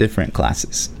 18 different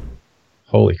classes.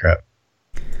 Holy crap.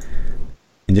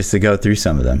 And just to go through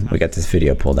some of them, we got this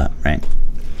video pulled up, right?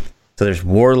 So there's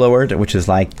Warlord, which is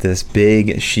like this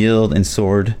big shield and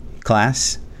sword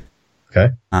class. Okay.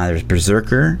 There's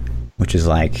Berserker, which is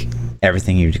like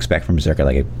everything you'd expect from Berserker,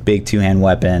 like a big two-hand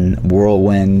weapon,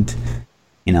 whirlwind,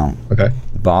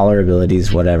 baller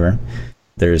abilities, whatever.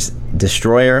 There's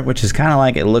Destroyer, which is kind of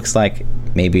like, it looks like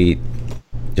maybe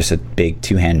just a big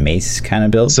two-hand mace kind of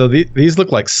build. So these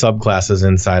look like subclasses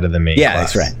inside of the main class. Yeah,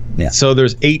 that's right. Yeah. So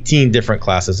there's 18 different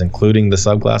classes, including the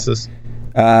subclasses?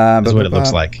 That's what it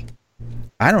looks like.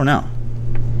 I don't know.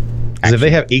 Because if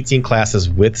they have 18 classes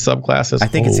with subclasses, I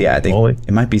think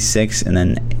it might be 6 and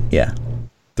then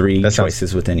 3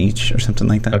 choices within each or something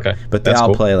like that. Okay. But they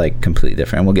all play like completely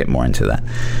different, and we'll get more into that.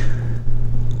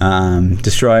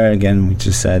 Destroyer, again, we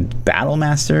just said. Battle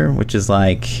Master, which is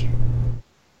like,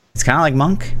 it's kind of like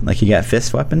Monk, like you got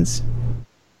fist weapons.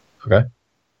 Okay.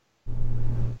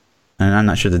 And I'm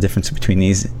not sure the difference between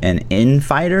these. And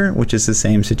Infighter, which is the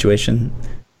same situation.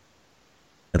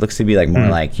 It looks to be like more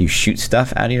like you shoot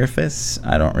stuff out of your fists.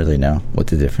 I don't really know what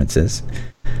the difference is.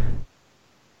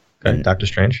 Okay, Doctor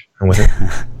Strange, I'm with it.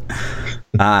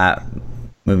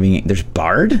 There's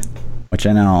Bard, which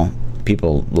I know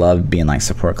people love being like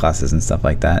support classes and stuff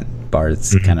like that.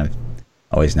 Bard's kind of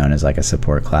always known as like a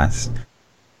support class.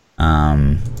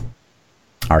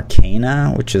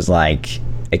 Arcana, which is like,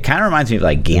 it kind of reminds me of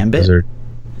like Gambit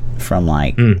from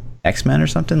like X-Men or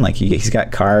something. Like he's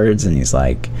got cards and he's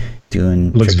like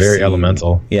doing. Looks very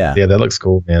elemental. Yeah, that looks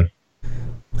cool, man.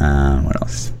 What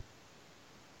else?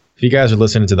 If you guys are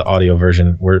listening to the audio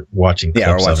version, we're watching clips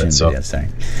we're watching of it. So videos, sorry.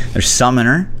 There's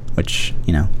Summoner, which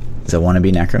is a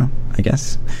wannabe necro, I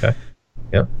guess. Okay.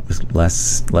 Yep.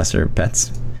 With lesser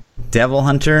pets. Devil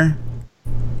Hunter.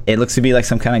 It looks to be like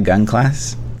some kind of gun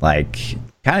class, like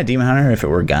kind of Demon Hunter if it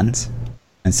were guns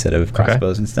instead of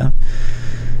crossbows and stuff.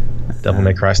 Devil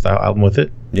May Cry style album with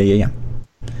it. Yeah.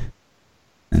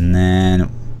 And then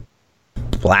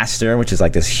Blaster, which is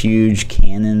like this huge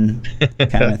cannon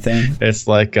kind of thing. It's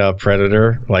like a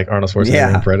Predator, like Arnold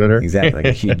Schwarzenegger in Predator. Exactly, like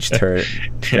a huge turret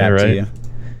strapped to you.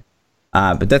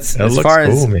 But that's that as far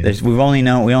cool, as we only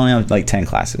know like 10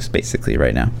 classes basically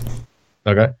right now.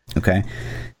 Okay.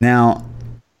 Now,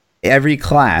 every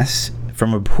class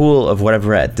from a pool of what I've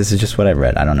read. This is just what I've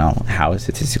read. I don't know how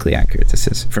statistically accurate this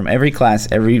is. From every class,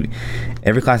 every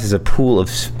class is a pool of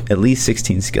at least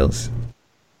 16 skills.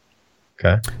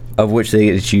 Okay. Of which they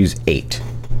get to choose 8.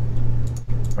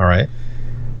 All right.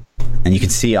 And you can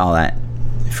see all that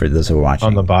for those who are watching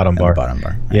on the bottom bar.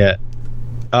 Right? Yeah.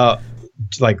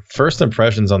 Like first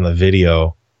impressions on the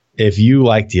video. If you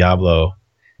like Diablo,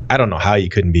 I don't know how you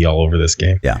couldn't be all over this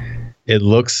game. Yeah. It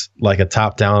looks like a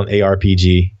top-down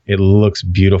ARPG. It looks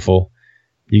beautiful.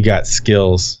 You got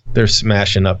skills. They're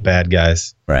smashing up bad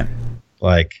guys. Right.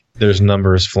 Like there's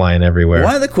numbers flying everywhere.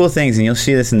 One of the cool things, and you'll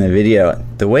see this in the video,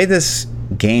 the way this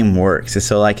game works is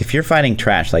so like if you're fighting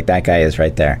trash like that guy is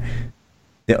right there,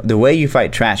 the way you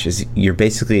fight trash is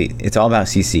it's all about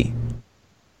CC.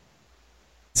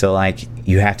 So like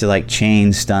you have to like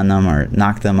chain stun them or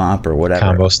knock them up or whatever.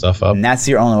 Combo stuff up. And that's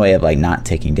your only way of like not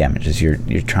taking damage is you're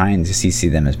trying to CC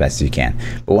them as best as you can.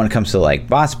 But when it comes to like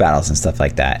boss battles and stuff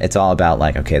like that, it's all about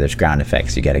like, okay, there's ground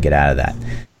effects. You got to get out of that.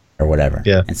 or whatever.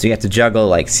 Yeah. And so you have to juggle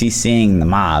like CCing the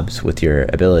mobs with your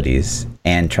abilities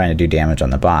and trying to do damage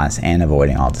on the boss and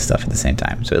avoiding all the stuff at the same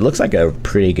time. So it looks like a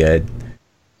pretty good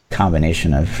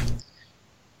combination of...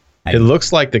 It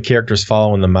looks like the character's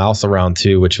following the mouse around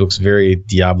too, which looks very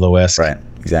Diablo-esque. Right,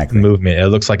 exactly. Movement. It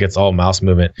looks like it's all mouse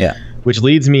movement. Yeah. Which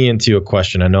leads me into a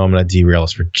question. I know I'm going to derail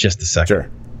us for just a second. Sure.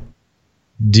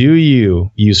 Do you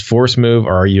use force move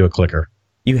or are you a clicker?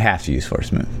 You have to use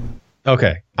force move.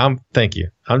 Okay. Thank you.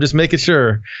 I'm just making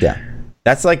sure. Yeah.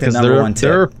 That's like the number one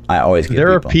tip I always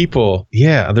give people.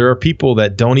 There are people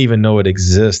that don't even know it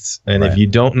exists. And if you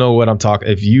don't know what I'm talking,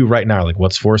 if you right now are like,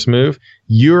 what's force move?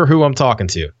 You're who I'm talking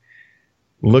to.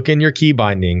 Look in your key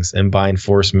bindings and bind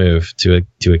force move to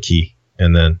a key.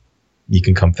 And then you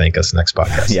can come thank us next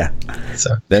podcast. Yeah.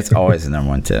 So that's always the number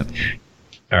one tip.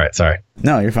 All right. Sorry.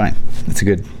 No, you're fine. That's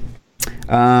good.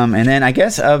 And then I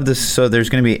guess so there's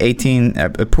going to be 18,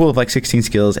 a pool of like 16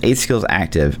 skills, 8 skills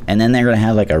active, and then they're going to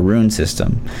have like a rune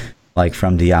system, like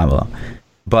from Diablo.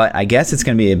 But I guess it's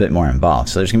going to be a bit more involved.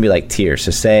 So there's going to be like tiers.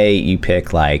 So say you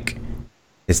pick like,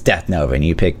 it's Death Nova, and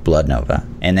you pick Blood Nova,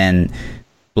 and then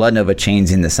Blood Nova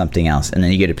chains into something else, and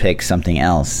then you get to pick something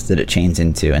else that it chains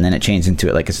into, and then it chains into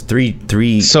it. Like it's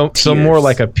three So more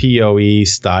like a POE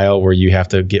style where you have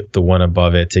to get the one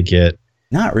above it to get.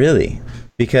 Not really.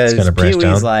 Because POE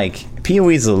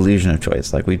is the illusion of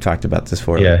choice. Like we've talked about this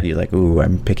before. Yeah. Like you're like, ooh,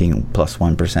 I'm picking plus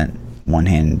 1% one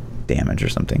hand damage or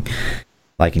something.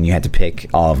 Like, and you had to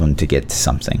pick all of them to get to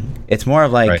something. It's more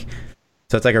of like,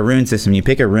 so it's like a rune system. You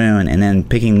pick a rune, and then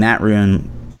picking that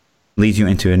rune leads you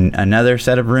into another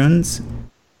set of runes,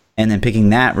 and then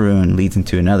picking that rune leads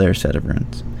into another set of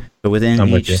runes. But within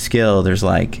each skill, there's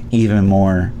like even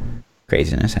more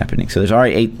craziness happening. So there's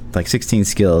already 16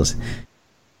 skills.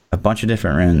 A bunch of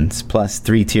different runes plus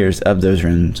 3 tiers of those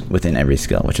runes within every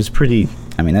skill, which is pretty.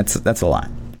 I mean, that's a lot.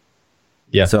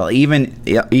 Yeah. So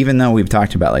even though we've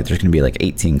talked about like there's going to be like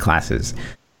 18 classes,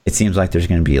 it seems like there's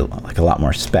going to be like a lot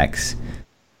more specs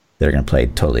that are going to play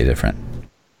totally different.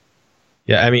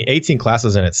 Yeah, I mean, 18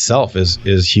 classes in itself is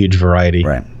huge variety.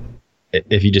 Right.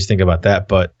 If you just think about that,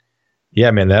 but yeah,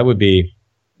 man, that would be.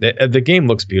 The game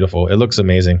looks beautiful. It looks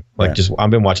amazing. Like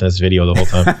I've been watching this video the whole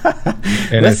time.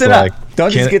 And listen up. Don't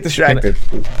just get distracted.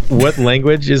 What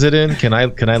language is it in? Can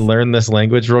I learn this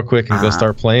language real quick and go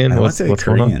start playing? What's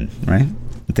Korean, going on? Right?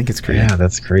 I think it's Korean. Yeah,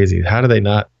 that's crazy. How do they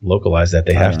not localize that?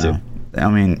 They have to.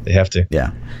 I mean, they have to. Yeah.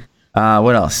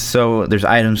 What else? So there's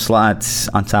item slots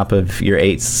on top of your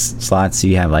 8 slots. So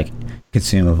you have like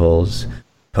consumables,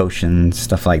 potions,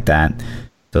 stuff like that.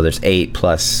 So there's 8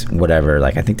 plus whatever.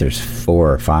 Like I think there's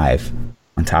 4 or 5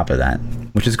 on top of that,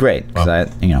 which is great because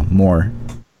more.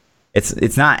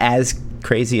 It's not as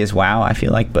crazy as WoW, I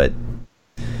feel like, but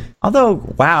although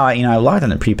WoW, I logged on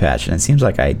the pre-patch and it seems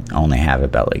like I only have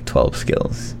about like 12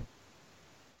 skills.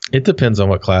 It depends on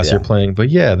what class you're playing, but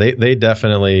yeah, they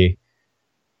definitely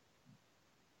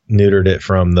neutered it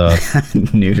from the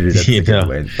neutered. That's a good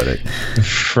way to put it.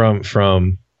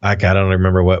 From I don't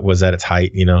remember what was at its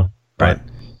height, but.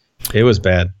 It was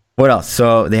bad. What else?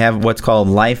 So they have what's called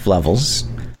life levels,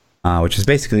 which is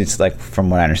basically, it's like,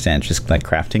 from what I understand, just like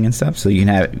crafting and stuff. So you can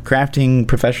have crafting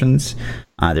professions.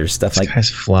 There's stuff this guy's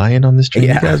flying on this stream.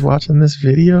 Yeah. You guys watching this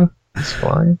video? He's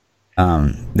flying.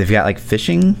 They've got like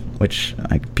fishing, which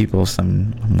like people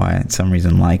some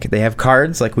reason like. They have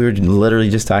cards, like we were literally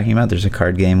just talking about. There's a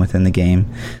card game within the game,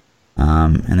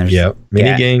 and there's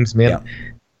mini games, man. Yeah.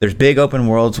 There's big open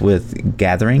worlds with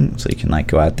gathering, so you can like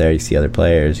go out there, you see other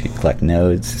players, you collect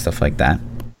nodes, stuff like that.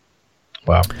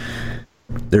 Wow.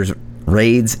 There's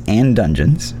raids and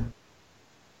dungeons.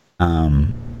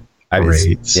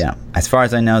 Raids. Yeah. As far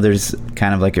as I know, there's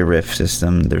kind of like a rift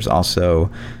system. There's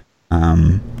also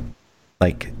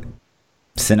like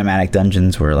cinematic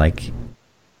dungeons where like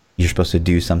you're supposed to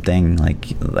do something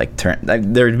like turn. Like,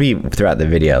 there would be throughout the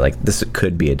video, like this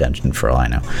could be a dungeon for all I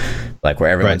know, like where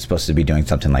everyone's supposed to be doing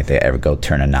something, like they ever go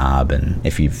turn a knob, and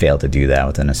if you fail to do that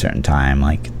within a certain time,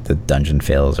 like the dungeon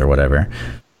fails or whatever.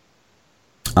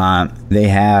 They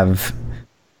have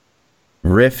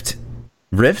rifts.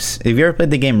 Have you ever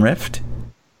played the game Rift?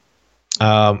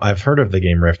 I've heard of the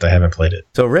game Rift. I haven't played it.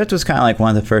 So Rift was kind of like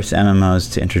one of the first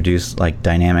MMOs to introduce like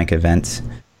dynamic events.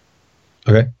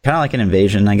 Okay. Kind of like an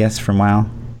invasion, I guess, from WoW,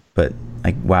 but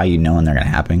like WoW, when they're gonna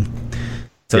happen.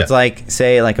 So it's like,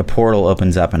 say like a portal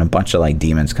opens up and a bunch of like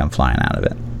demons come flying out of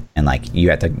it, and like you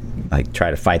have to like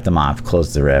try to fight them off,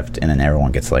 close the rift, and then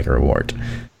everyone gets like a reward.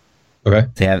 Okay.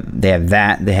 They have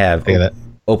that. They have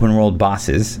open world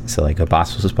bosses. So like a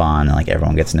boss will spawn, and like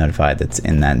everyone gets notified that's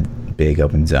in that big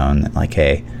open zone. That, like,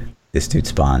 hey, this dude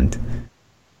spawned.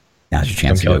 Now's your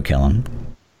chance to go kill him.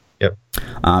 Yep.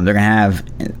 They're gonna have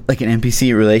like an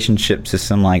NPC relationship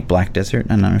system like Black Desert. I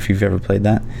don't know if you've ever played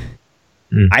that.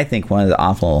 I think one of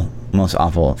the most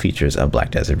awful features of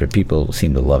Black Desert, but people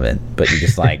seem to love it. But you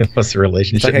just like what's the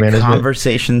relationship it's like management? a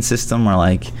conversation system where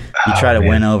like you try to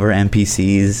win over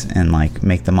NPCs and like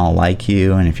make them all like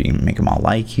you, and if you make them all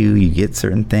like you, you get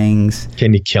certain things.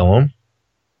 Can you kill them?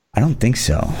 I don't think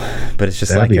so, but it's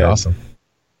just that'd like be awesome.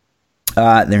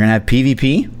 They're gonna have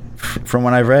PvP, from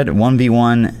what I've read,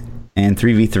 1v1 and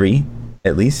 3v3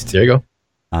 at least. There you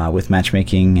go. With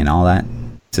matchmaking and all that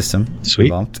system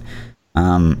involved.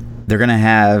 They're gonna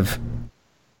have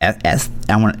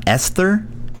Esther,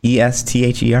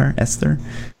 ESTHER, Esther,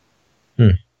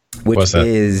 which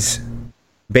is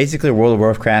basically World of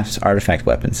Warcraft's artifact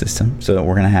weapon system. So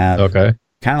we're gonna have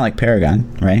kind of like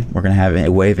Paragon, right? We're gonna have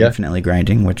a way of infinitely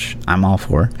grinding, which I'm all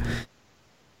for.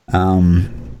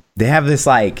 They have this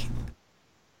like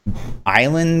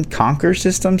island conquer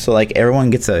system, so like everyone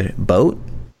gets a boat,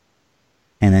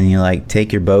 and then you like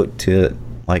take your boat to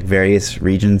like various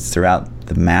regions throughout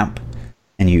the map,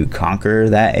 and you conquer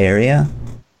that area,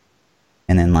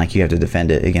 and then like you have to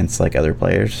defend it against like other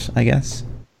players, I guess.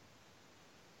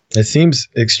 It seems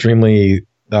extremely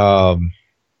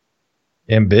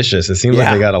ambitious. It seems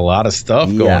like they got a lot of stuff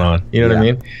going on. You know what I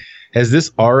mean? Has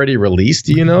this already released?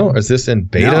 Do you know? Or is this in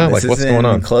beta? No, like what's going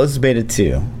on? Closed beta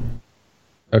 2.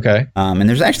 Okay. And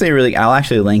there's actually I'll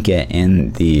actually link it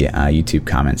in the YouTube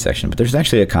comment section, but there's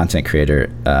actually a content creator,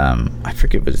 I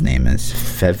forget what his name is,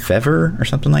 Fever or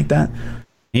something like that.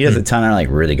 He does a ton of like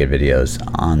really good videos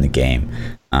on the game,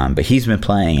 but he's been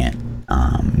playing it,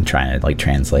 trying to like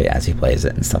translate as he plays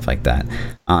it and stuff like that.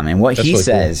 And what he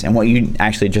says, and what you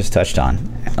actually just touched on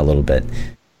a little bit,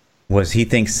 was he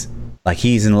thinks like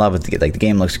he's in love with the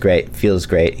game looks great, feels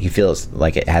great. He feels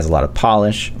like it has a lot of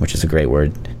polish, which is a great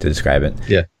word to describe it.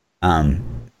 Yeah.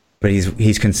 But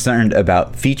he's concerned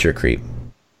about feature creep.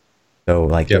 So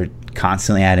like they're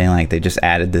constantly adding, like they just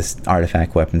added this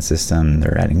artifact weapon system.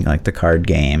 They're adding like the card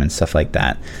game and stuff like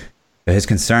that. But his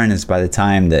concern is by the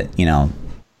time that, you know,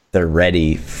 they're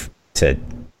ready to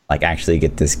like actually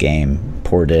get this game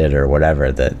ported or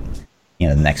whatever, that, you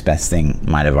know, the next best thing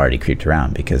might have already creeped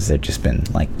around because they've just been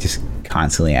like just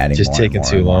constantly adding just more taking and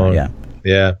more too and more. long.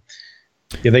 Yeah,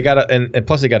 they gotta, and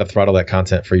plus they gotta throttle that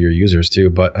content for your users too.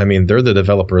 But I mean, they're the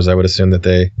developers. I would assume that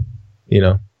they, you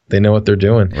know, they know what they're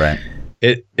doing. Right.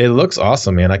 It looks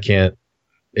awesome, man. I can't.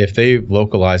 If they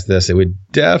localize this, it would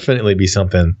definitely be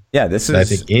something. Yeah, this is. I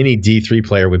think any D3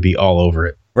 player would be all over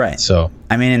it. Right. So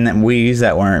I mean, and we use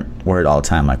that word all the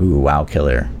time, like "ooh, wow,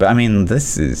 killer." But I mean,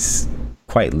 this is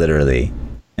quite literally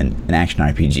an action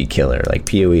RPG killer. Like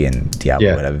POE and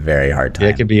Diablo would have a very hard time.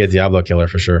 Yeah, it could be a Diablo killer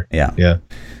for sure. Yeah. Yeah.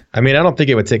 I mean, I don't think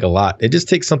it would take a lot. It just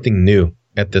takes something new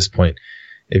at this point.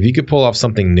 If you could pull off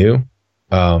something new,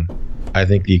 I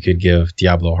think you could give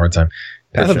Diablo a hard time.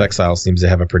 Path of Exile seems to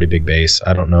have a pretty big base.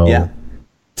 I don't know. Yeah.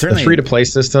 Certainly. The free-to-play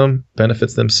system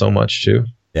benefits them so much too.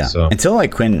 Yeah. So. Until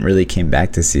like Quinn really came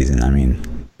back this season, I mean,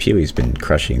 PoE's been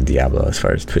crushing Diablo as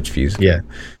far as Twitch views go.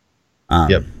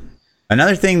 Yeah.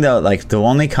 Another thing though, like the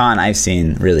only con I've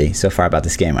seen really so far about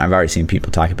this game, I've already seen people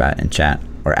talk about it in chat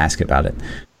or ask about it.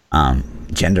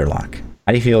 Gender lock.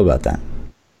 How do you feel about that?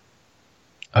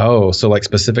 Oh, so like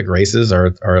specific races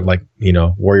are like, you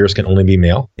know, warriors can only be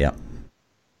male? Yeah.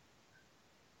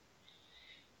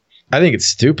 I think it's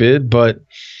stupid, but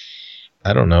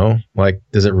I don't know. Like,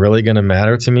 is it really going to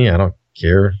matter to me? I don't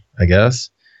care, I guess.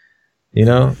 You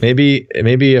know, maybe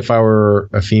if I were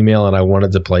a female and I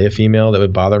wanted to play a female, that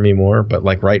would bother me more. But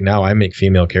like right now, I make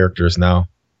female characters now.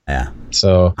 Yeah.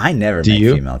 So I never make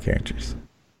female characters.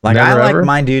 Like never, I like ever?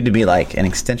 my dude to be like an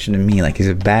extension of me. Like he's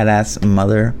a badass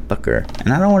motherfucker,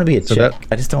 and I don't want to be a chick.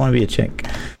 I just don't want to be a chick.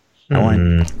 I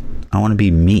want to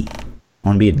be me. I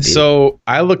want to be a dude. So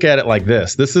I look at it like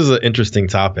this. This is an interesting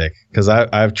topic because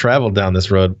I've traveled down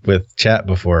this road with chat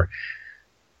before.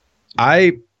 So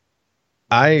I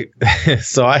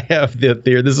have the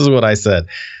theory. This is what I said.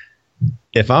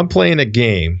 If I'm playing a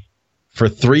game for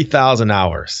 3,000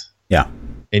 hours,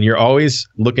 and you're always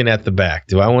looking at the back,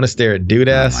 do I want to stare at dude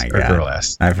ass or girl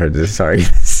ass? I've heard this already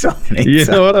so many times. You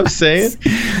know what I'm saying?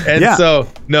 And so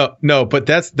no, but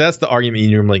that's the argument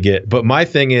you normally get. But my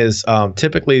thing is,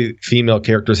 typically female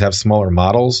characters have smaller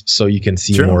models, so you can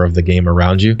see more of the game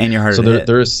around you. And you're harder so to hit.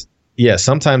 There's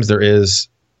sometimes there is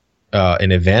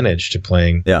an advantage to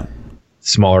playing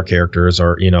smaller characters,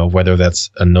 or, you know, whether that's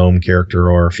a gnome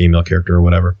character or a female character or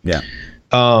whatever. Yeah.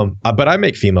 But I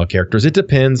make female characters. It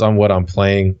depends on what I'm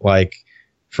playing. Like,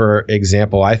 for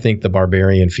example, I think the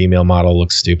barbarian female model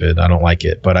looks stupid. I don't like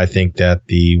it, but I think that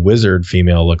the wizard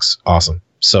female looks awesome.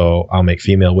 So I'll make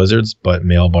female wizards, but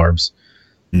male barbs.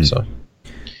 So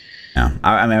No,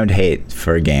 I mean, I would hate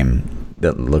for a game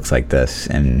that looks like this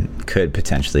and could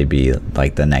potentially be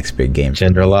like the next big game.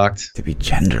 Gender locked. To be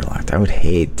gender locked. I would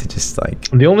hate to just like.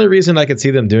 The only reason I could see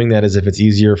them doing that is if it's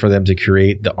easier for them to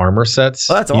create the armor sets.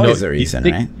 Well, that's always the reason,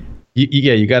 right?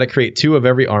 You got to create 2 of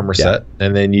every armor set,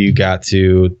 and then you got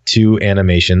to 2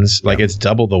 animations. Like it's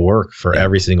double the work for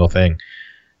every single thing.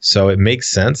 So it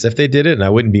makes sense if they did it, and I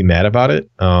wouldn't be mad about it.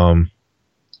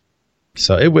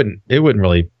 So it wouldn't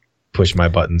really push my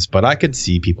buttons, but I could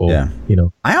see people,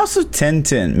 I also tend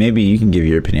to, maybe you can give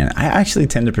your opinion. I actually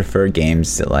tend to prefer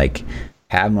games that like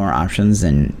have more options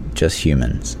than just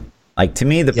humans. Like to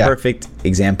me, the perfect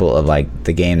example of like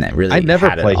the game that really I never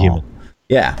play human.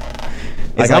 Yeah.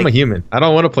 Like I'm a human. I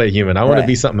don't want to play human. I want to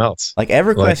be something else. Like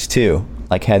EverQuest 2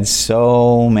 like had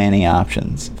so many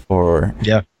options for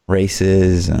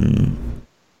races and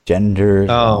genders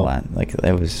and all that. Like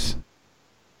that was.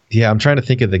 Yeah, I'm trying to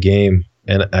think of the game.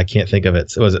 And I can't think of it.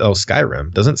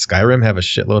 Skyrim. Doesn't Skyrim have a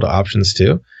shitload of options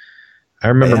too? I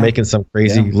remember making some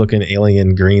crazy looking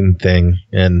alien green thing,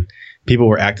 and people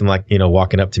were acting like,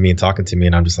 walking up to me and talking to me,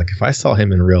 and I'm just like, if I saw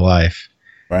him in real life,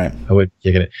 right, I would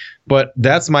kick it. But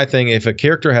that's my thing. If a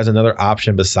character has another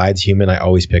option besides human, I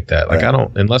always pick that. Like I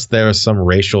don't, unless there's some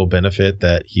racial benefit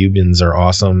that humans are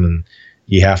awesome and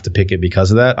you have to pick it because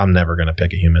of that, I'm never gonna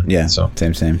pick a human. Yeah. So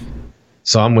same.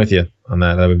 So I'm with you on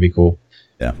that. That would be cool.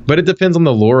 Yeah. But it depends on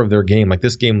the lore of their game. Like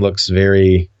this game looks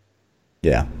very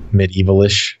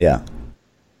medievalish. Yeah.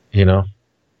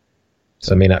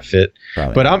 So it may not fit.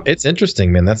 Probably. But it's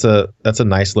interesting, man. That's a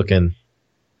nice looking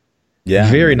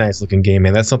very nice looking game,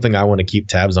 man. That's something I want to keep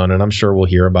tabs on, and I'm sure we'll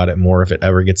hear about it more if it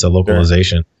ever gets a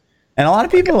localization. Sure. And a lot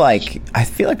of people I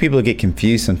feel like people get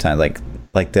confused sometimes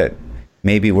like that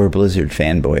maybe we're Blizzard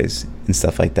fanboys and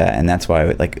stuff like that, and that's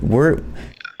why we're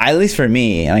at least for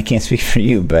me, and I can't speak for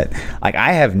you, but like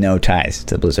I have no ties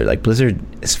to Blizzard. Like Blizzard,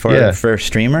 as for a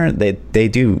streamer, they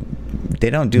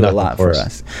don't do a lot for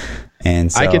us.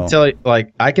 And so, I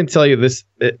can tell you this.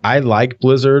 I like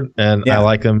Blizzard, and I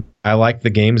like them. I like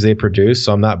the games they produce,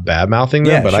 so I'm not bad mouthing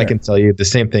them. But I can tell you the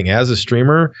same thing as a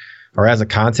streamer or as a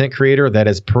content creator that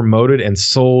has promoted and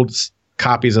sold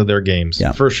copies of their games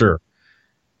for sure.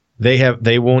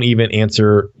 They won't even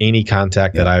answer any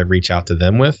contact that I reach out to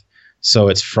them with. So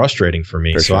it's frustrating for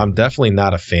me. So I'm definitely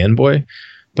not a fanboy,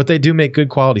 but they do make good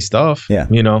quality stuff. Yeah.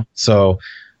 So,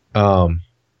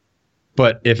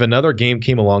 but if another game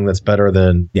came along that's better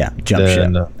than jump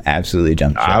ship, absolutely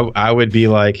jump ship. I would be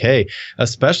like, hey,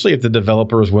 especially if the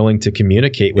developer is willing to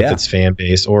communicate with its fan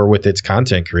base or with its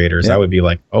content creators, I would be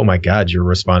like, oh my God, you're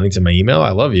responding to my email.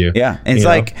 I love you. Yeah, and it's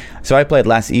like, so I played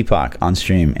Last Epoch on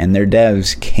stream, and their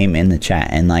devs came in the chat,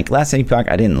 and like Last Epoch,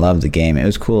 I didn't love the game. It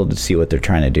was cool to see what they're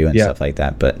trying to do and stuff like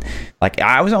that, but like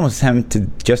I was almost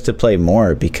tempted just to play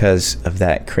more because of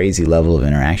that crazy level of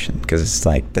interaction. Because it's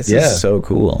like this is so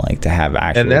cool, like to have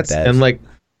actual devs. And like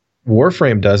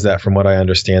Warframe does that from what I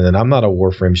understand. And I'm not a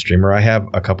Warframe streamer. I have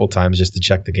a couple times just to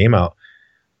check the game out.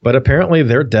 But apparently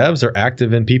their devs are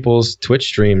active in people's Twitch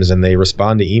streams, and they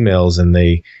respond to emails, and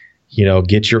they,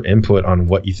 get your input on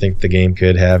what you think the game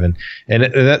could have. And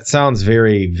that sounds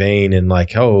very vain and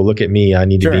like, oh, look at me, I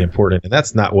need to be important. And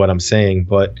that's not what I'm saying,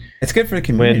 but it's good for the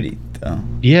community though.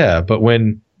 Yeah. But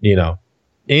when,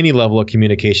 any level of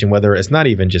communication, whether it's not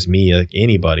even just me, like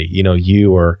anybody,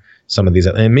 you or some of these,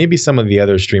 and maybe some of the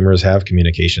other streamers have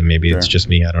communication. Maybe it's just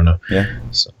me. I don't know. Yeah.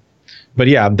 So, but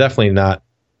yeah, I'm definitely not.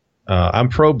 I'm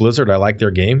pro Blizzard. I like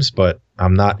their games, but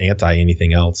I'm not anti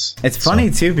anything else. It's funny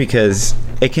too, because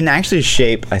it can actually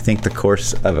shape, I think, the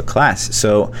course of a class.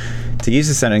 So to use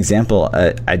this as an example,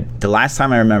 the last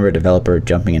time I remember a developer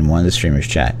jumping in one of the streamers'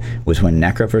 chat was when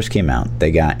Necro first came out.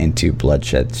 They got into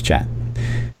Bloodshed's chat.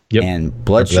 Yep. And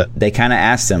they kind of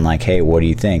asked him like, hey, what do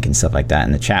you think and stuff like that,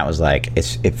 and the chat was like,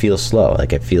 it feels slow,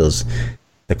 like it feels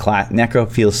Necro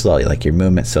feels slow, like your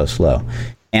movement's so slow.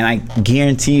 And I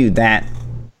guarantee you that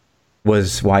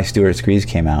was why Stuart Screes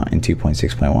came out in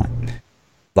 2.6.1.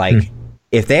 Like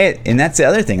if they had, and that's the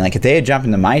other thing, like if they had jumped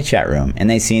into my chat room and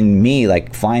they seen me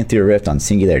like flying through a rift on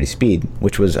singularity speed,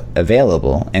 which was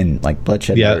available, and like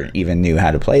Bloodshed never even knew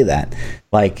how to play that,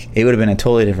 like it would have been a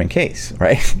totally different case,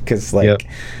 right? Because like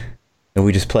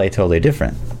we just play totally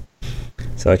different.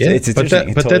 So it's interesting.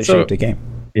 It totally shaped the game.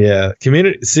 Yeah,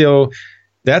 community. So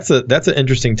that's an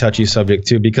interesting touchy subject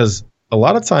too, because a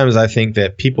lot of times I think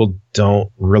that people don't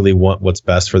really want what's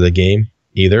best for the game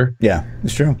either. Yeah,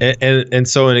 it's true. And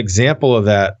so an example of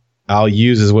that I'll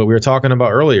use is what we were talking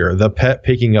about earlier, the pet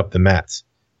picking up the mats.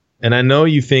 And I know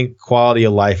you think quality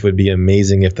of life would be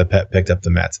amazing if the pet picked up the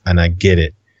mats, and I get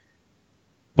it.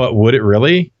 But would it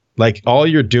really? Like all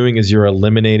you're doing is you're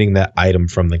eliminating that item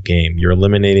from the game. You're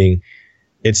eliminating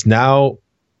it's now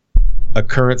a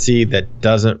currency that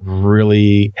doesn't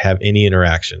really have any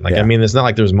interaction. Like, I mean, it's not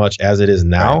like there's much as it is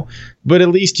now, but at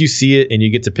least you see it and you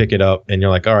get to pick it up and you're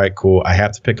like, all right, cool. I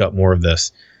have to pick up more of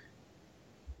this.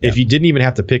 If you didn't even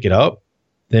have to pick it up,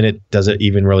 then it doesn't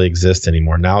even really exist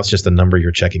anymore. Now it's just a number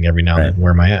you're checking every now and then.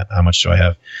 Where am I at? How much do I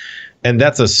have? And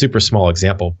that's a super small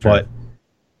example, but,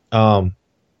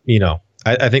 you know,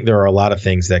 I think there are a lot of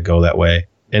things that go that way.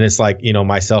 And it's like, you know,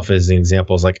 myself as an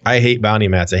example is like, I hate bounty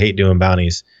mats. I hate doing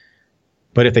bounties.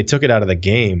 But if they took it out of the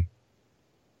game,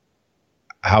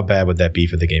 how bad would that be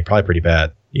for the game? Probably pretty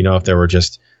bad. You know, if there were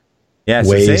just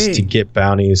ways to get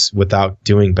bounties without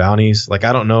doing bounties. Like,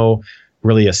 I don't know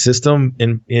really a system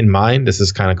in mind. This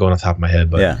is kind of going off the top of my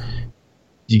head, but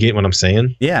you get what I'm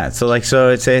saying? Yeah. So let's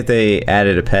say if they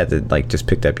added a pet that like just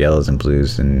picked up yellows and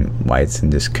blues and whites and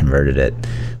just converted it.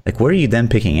 Like, what are you then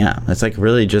picking up? It's like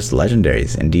really just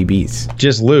legendaries and DBs.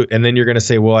 Just loot. And then you're going to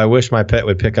say, well, I wish my pet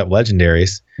would pick up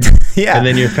legendaries. And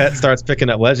then your pet starts picking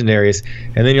up legendaries.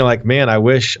 And then you're like, man, I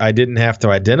wish I didn't have to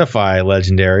identify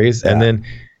legendaries. And then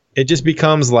it just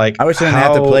becomes like, I wish I didn't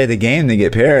have to play the game to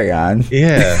get Paragon.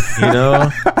 Yeah. You know,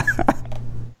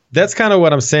 that's kind of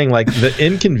what I'm saying. Like, the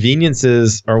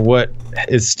inconveniences are what,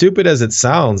 as stupid as it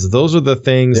sounds, those are the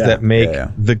things that make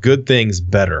the good things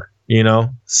better, you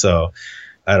know? So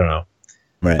I don't know.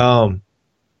 Right.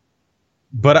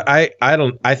 But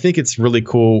I think it's really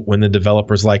cool when the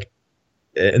developers like,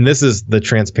 and this is the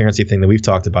transparency thing that we've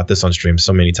talked about this on stream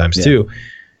so many times too.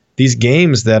 These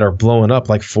games that are blowing up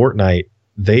like Fortnite,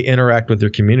 they interact with their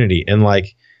community, and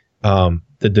like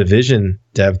the Division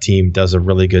dev team does a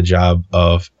really good job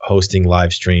of hosting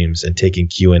live streams and taking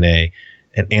Q&A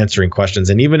and answering questions.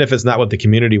 And even if it's not what the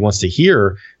community wants to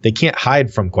hear, they can't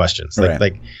hide from questions.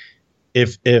 Like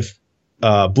if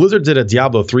Blizzard did a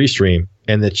Diablo 3 stream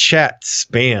and the chat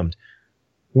spammed,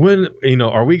 when, you know,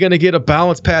 are we going to get a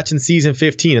balance patch in season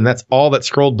 15? And that's all that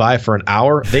scrolled by for an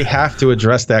hour. They have to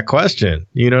address that question.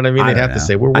 You know what I mean? They'd have to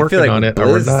say, we're working on it, or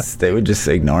we're not. They would just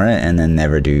ignore it and then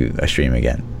never do a stream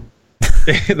again.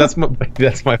 That's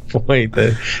my point.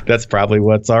 That's probably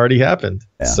what's already happened.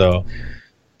 So,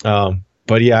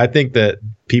 but yeah, I think that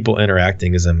people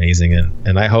interacting is amazing.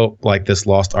 And I hope like this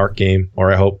Lost Ark game,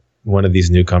 or I hope one of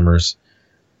these newcomers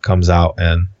comes out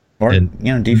and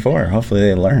D4. Hopefully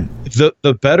they learn.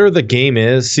 The better the game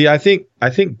is. See, I think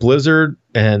Blizzard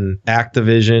and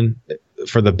Activision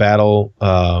for the battle,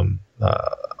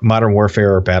 Modern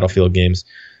Warfare or Battlefield games,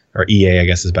 or EA, I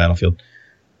guess is Battlefield.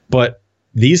 But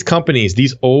these companies,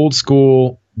 these old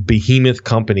school behemoth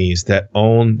companies that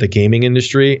own the gaming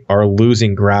industry, are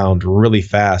losing ground really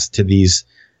fast to these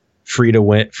free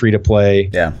to play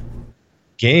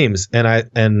games,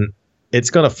 and it's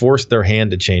going to force their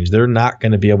hand to change. They're not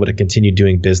going to be able to continue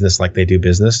doing business like they do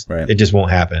business. It just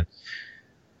won't happen.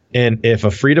 And if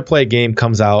a free to play game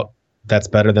comes out that's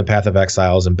better than Path of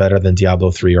Exiles and better than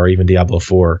Diablo 3 or even Diablo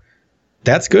 4,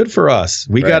 that's good for us.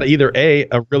 We got either A,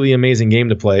 really amazing game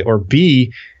to play, or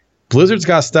B, Blizzard's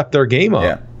got to step their game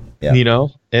up. You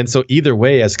know? And so either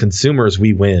way, as consumers,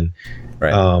 we win.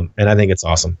 And I think it's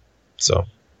awesome. So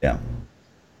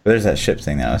there's that ship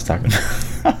thing that I was talking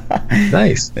about.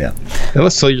 Nice.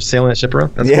 So you're sailing that ship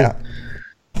around? That's cool.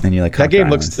 And you like that game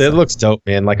looks dope,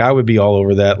 man. Like, I would be all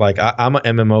over that. Like, I'm an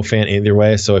MMO fan either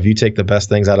way. So if you take the best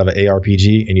things out of an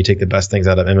ARPG and you take the best things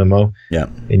out of MMO,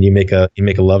 and you make a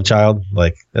love child,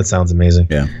 like, that sounds amazing.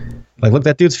 Like, look,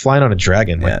 that dude's flying on a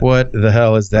dragon. Like, what the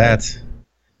hell is that?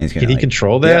 Can he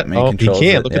control that? He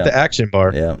can. Look at the action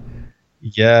bar.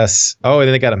 Yes. Oh, and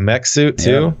then they got a mech suit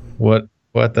too. What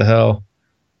the hell?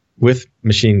 With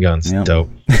machine guns. Dope.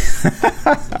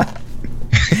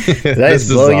 Did that just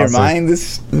blow your mind?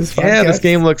 This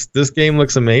game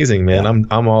looks amazing, man.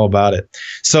 I'm all about it.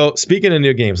 So speaking of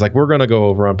new games, like, we're gonna go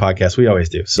over on podcasts. We always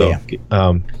do. So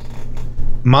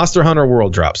Monster Hunter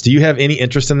World drops. Do you have any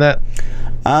interest in that?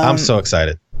 I'm so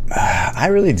excited. I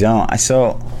really don't.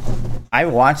 So I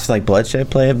watched like Bloodshed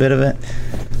play a bit of it.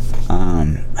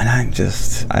 And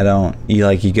I don't.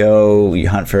 You go, you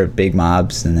hunt for big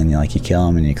mobs, and then you kill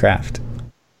them and you craft.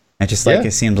 It just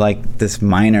it seems like this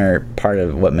minor part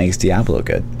of what makes Diablo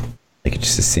good. Like, it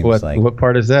just seems like. What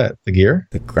part is that? The gear?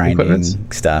 The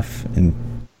grinding stuff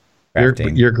and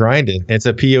crafting. You're grinding. It's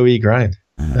a POE grind.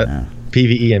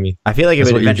 PVE, I mean. I feel like it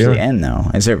would eventually end, though.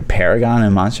 Is there Paragon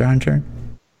in Monster Hunter?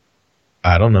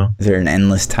 I don't know. Is there an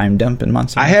endless time dump in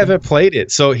Monster Hunter? I haven't played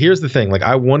it. So here's the thing. Like,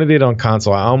 I wanted it on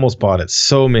console. I almost bought it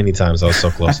so many times. I was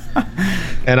so close.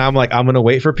 And I'm like, I'm going to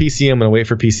wait for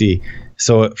PC.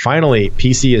 So finally,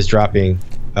 PC is dropping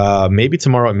maybe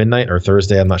tomorrow at midnight or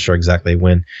Thursday. I'm not sure exactly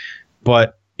when.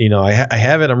 But, I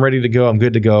have it. I'm ready to go. I'm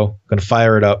good to go. I'm going to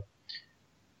fire it up.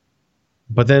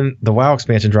 but then the WoW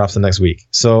expansion drops the next week.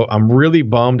 So I'm really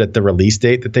bummed at the release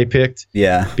date that they picked.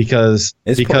 Yeah. Because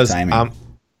I'm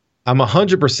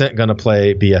 100% going to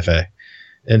play BFA.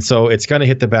 And so it's going to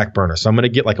hit the back burner. So I'm going to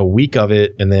get like a week of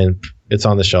it, and then it's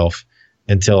on the shelf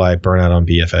until I burn out on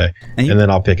BFA, and then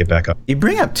I'll pick it back up. You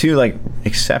bring up two like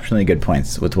exceptionally good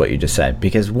points with what you just said,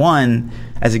 because one,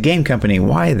 as a game company,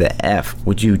 why the F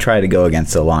would you try to go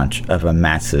against the launch of a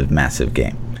massive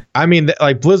game? I mean,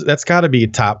 like Blizzard, that's got to be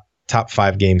top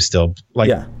 5 games still.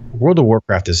 Like World of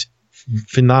Warcraft is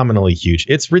phenomenally huge.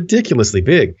 It's ridiculously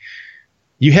big.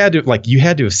 You had to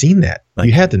have seen that. Like,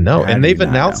 you had to know. And they've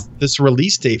announced this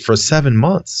release date for 7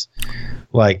 months.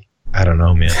 Like, I don't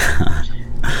know, man.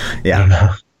 Yeah. I don't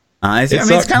know.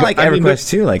 It's kind of like EverQuest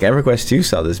 2. Like EverQuest 2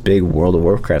 saw this big World of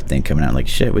Warcraft thing coming out. Like,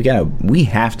 shit, we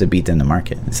have to beat them to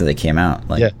market. And so they came out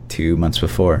 2 months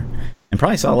before, and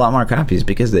probably saw a lot more copies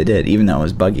because they did, even though it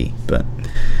was buggy. But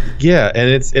yeah,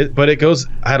 and but it goes.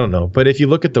 I don't know. But if you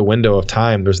look at the window of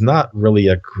time, there's not really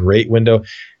a great window.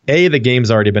 The game's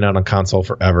already been out on console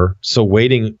forever, so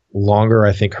waiting longer,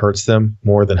 I think, hurts them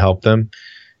more than help them.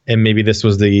 And maybe this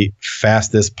was the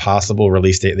fastest possible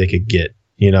release date they could get,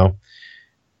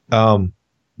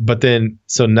 But then,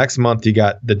 so next month you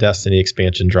got the Destiny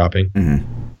expansion dropping,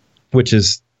 which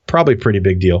is probably a pretty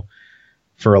big deal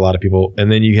for a lot of people.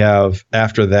 And then you have,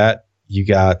 after that, you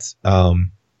got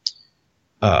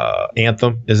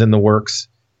Anthem is in the works.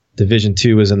 Division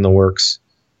 2 is in the works.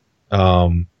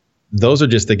 Those are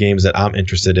just the games that I'm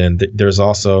interested in. There's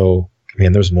also,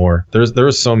 there's more.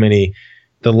 There's so many.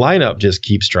 The lineup just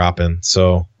keeps dropping.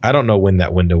 So I don't know when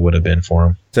that window would have been for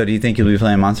them. So do you think you'll be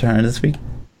playing Monster Hunter this week?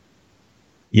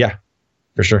 Yeah,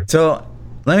 for sure. So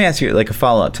let me ask you like a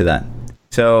follow up to that.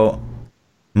 So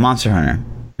Monster Hunter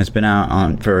has been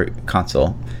out for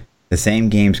console. The same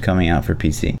game's coming out for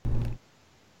PC.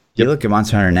 You look at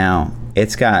Monster Hunter now,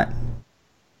 it's got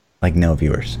like no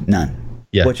viewers, none.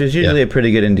 Yeah, which is usually a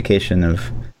pretty good indication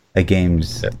of a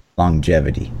game's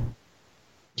longevity.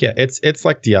 Yeah, it's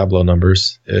like Diablo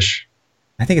numbers ish.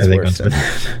 I think it's worse than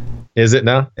that. Is it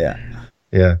now? Yeah.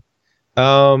 Yeah.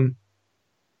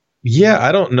 Yeah,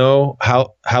 I don't know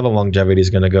how the longevity is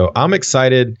going to go. I'm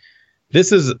excited.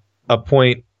 This is a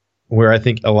point where I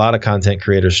think a lot of content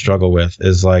creators struggle with,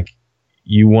 is like,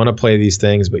 you want to play these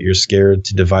things, but you're scared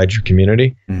to divide your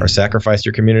community or sacrifice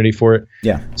your community for it.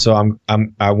 Yeah. So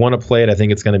I want to play it. I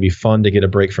think it's going to be fun to get a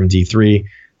break from D3.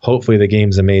 Hopefully the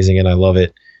game's amazing and I love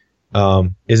it.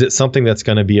 Is it something that's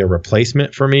going to be a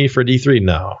replacement for me for D3?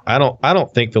 No, I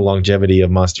don't think the longevity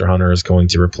of Monster Hunter is going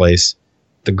to replace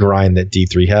the grind that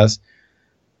D3 has.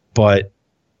 But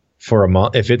for a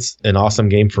month, if it's an awesome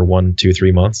game for 1, 2,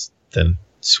 3 months, then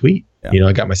sweet. Yeah.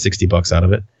 I got my $60 out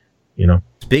of it.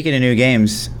 Speaking of new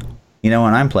games, you know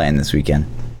what I'm playing this weekend?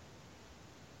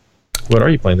 What are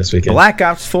you playing this weekend? Black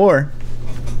Ops 4.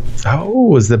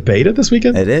 Oh, is the beta this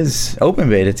weekend? It is open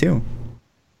beta too.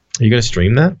 Are you gonna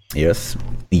stream that? Yes.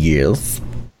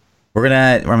 We're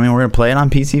gonna play it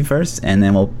on PC first, and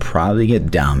then we'll probably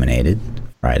get dominated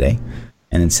Friday,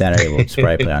 and then Saturday we'll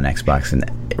probably play on Xbox and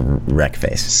wreck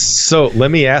face. So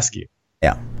let me ask you.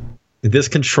 Yeah. This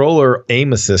controller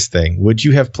aim assist thing, would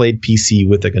you have played PC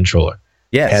with the controller?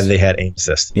 Yes. Had they had aim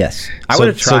assist? Yes. I would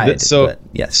have tried. But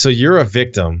yes. So you're a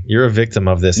victim. You're a victim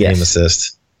of this aim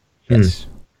assist. Yes.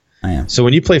 I am. So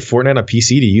when you play Fortnite on PC,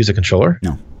 do you use a controller?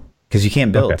 No. Because you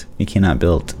can't build. Okay. You cannot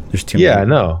build. There's too many. Yeah, I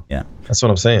know. Yeah. That's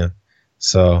what I'm saying.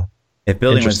 So if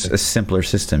building was a simpler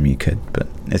system, you could, but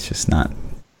it's just not.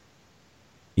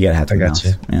 You gotta have to. I got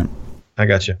you. Yeah. I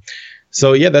got you.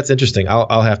 So yeah, that's interesting.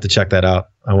 I'll have to check that out.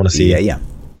 I want to see. Yeah.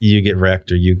 You get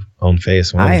wrecked or you own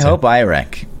face. I hope I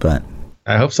wreck, but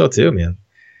I hope so too, man.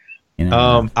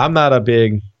 I'm not a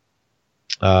big.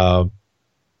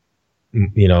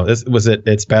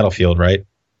 It's Battlefield, right?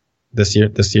 This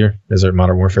year, is there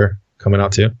Modern Warfare coming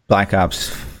out too? Black Ops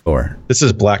 4. This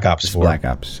is Black Ops 4. Black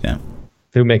Ops, yeah.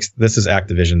 This is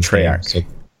Activision's Treyarch. So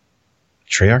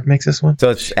Treyarch makes this one?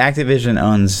 So it's Activision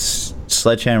owns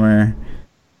Sledgehammer.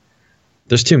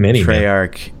 There's too many.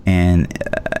 Treyarch and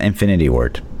Infinity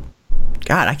Ward.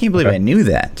 God, I can't believe I knew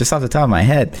that just off the top of my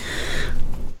head.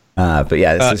 But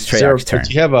yeah, this is Treyarch's turn.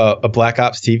 Do you have a Black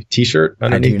Ops t-shirt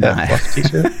underneath that fluff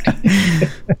t-shirt?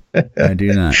 I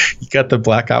do not. You got the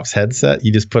Black Ops headset.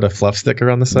 You just put a fluff sticker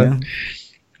on the side. Yeah.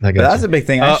 But that's a big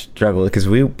thing I struggled with, because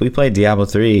we played Diablo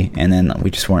 3 and then we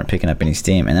just weren't picking up any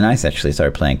steam. And then I actually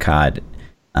started playing COD,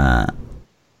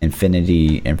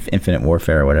 Infinite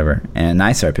Warfare or whatever, and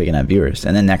I started picking up viewers.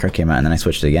 And then Necro came out, and then I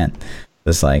switched again.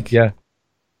 It's like, yeah,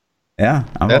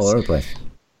 I'm all over the place.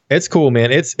 It's cool,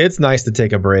 man. It's nice to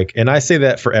take a break, and I say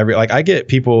that for I get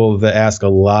people that ask a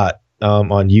lot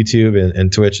on YouTube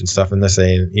and Twitch and stuff, and they're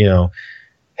saying, you know,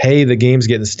 hey, the game's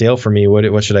getting stale for me.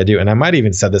 What should I do? And I might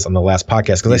even said this on the last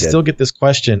podcast because I still get this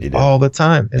question all the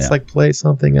time. It's like, play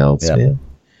something else, man.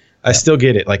 I still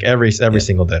get it like every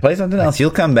single day. Play something else.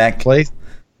 You'll come back.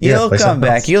 You'll come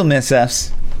back. You'll miss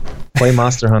us. Play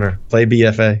Monster Hunter. Play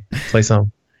BFA. Play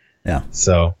some. Yeah.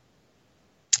 So,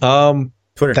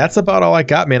 Twitter. That's about all I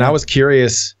got, man. I was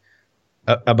curious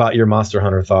about your Monster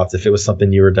Hunter thoughts, if it was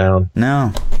something you were down.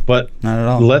 No, but not at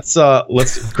all.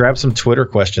 Let's grab some Twitter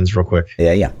questions real quick.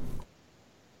 Yeah.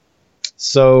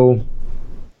 So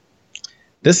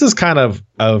this is kind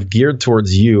of geared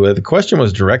towards you. The question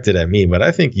was directed at me, but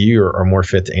I think you are more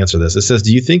fit to answer this. It says,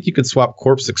 do you think you could swap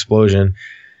Corpse Explosion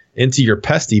into your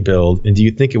Pesty build, and do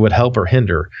you think it would help or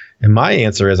hinder? And my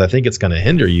answer is I think it's going to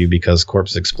hinder you because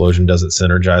Corpse Explosion doesn't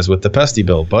synergize with the Pesty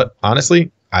build. But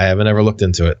honestly, I haven't ever looked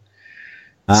into it.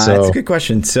 That's a good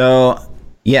question. So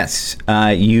yes,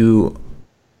 you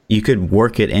could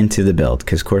work it into the build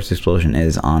because Corpse Explosion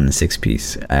is on the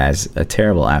 6-piece as a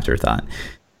terrible afterthought.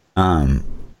 And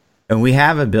we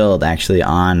have a build actually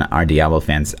on our Diablo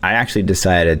fans. I actually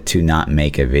decided to not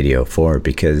make a video for it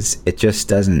because it just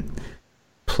doesn't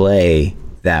play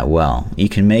that well. You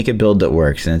can make a build that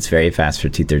works and it's very fast for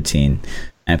T13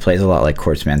 and it plays a lot like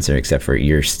Corpse Mancer, except for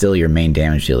your main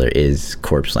damage dealer is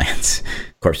Corpse Lance.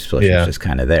 Corpse Explosion is just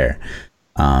kind of there.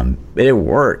 But it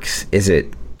works. Is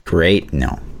it great?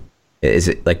 No. Is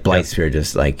it like Blight Spear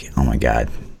just like, oh my god,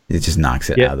 it just knocks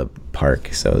it out of the park.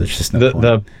 So there's just no point.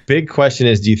 The big question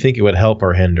is, do you think it would help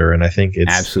or hinder? And I think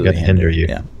it's absolutely going to hinder you.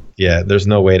 Yeah, there's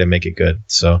no way to make it good.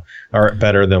 So, or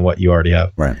better than what you already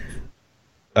have. Right.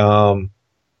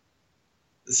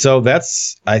 So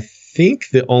that's, I think,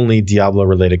 the only Diablo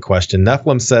related question.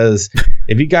 Nephilim says,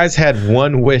 if you guys had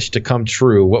one wish to come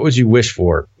true, what would you wish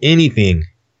for? Anything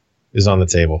is on the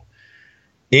table.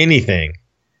 Anything.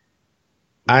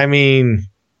 I mean,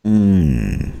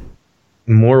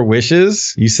 more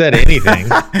wishes? You said anything.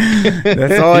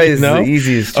 That's always the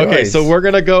easiest choice. Okay, so we're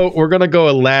gonna go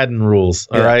Aladdin rules.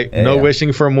 All right. No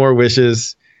wishing for more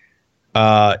wishes.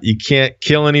 You can't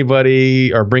kill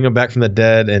anybody or bring them back from the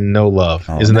dead, and no love.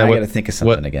 Isn't that what? I gotta think of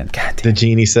something again. God damn. The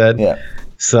genie said? Yeah.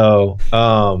 So,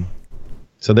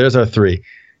 so there's our three.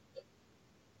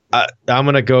 I'm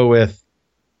gonna go with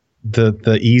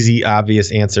the easy,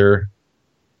 obvious answer: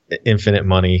 infinite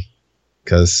money,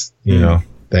 because you know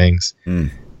things. And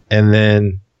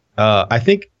then I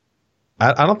think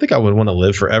I don't think I would want to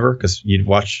live forever because you'd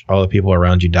watch all the people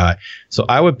around you die. So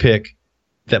I would pick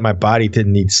that my body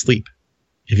didn't need sleep.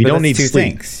 If you don't need two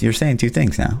sleep, things. You're saying two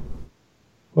things now.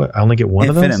 What? I only get one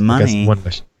of those. Infinite money. One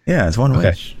wish. Yeah, it's one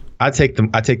wish. I take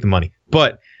the money.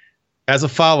 But as a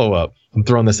follow-up, I'm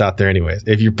throwing this out there anyways.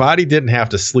 If your body didn't have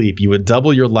to sleep, you would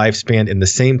double your lifespan in the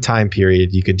same time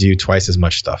period. You could do twice as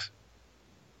much stuff.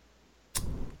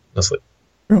 No sleep.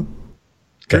 True.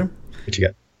 Okay. What you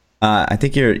got? I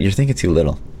think you're thinking too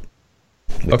little.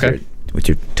 With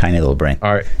your tiny little brain.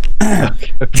 All right.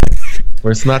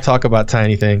 Let's not talk about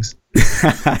tiny things.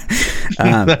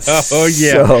 Oh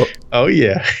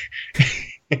yeah.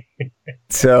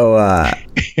 So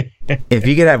if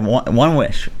you could have one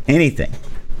wish, anything,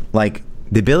 like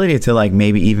the ability to like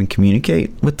maybe even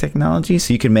communicate with technology,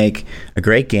 so you could make a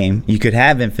great game. You could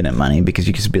have infinite money because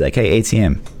you could just be like, hey,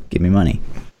 ATM, give me money.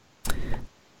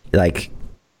 Like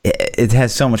it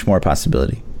has so much more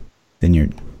possibility than your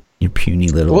puny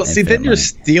little. Well, see, then you're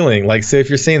stealing. Like, so if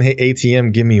you're saying, "Hey,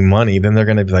 ATM, give me money," then they're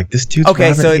gonna be like, "This dude's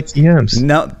ATMs."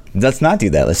 No, let's not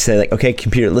do that. Let's say, like, okay,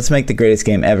 computer, let's make the greatest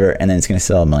game ever, and then it's gonna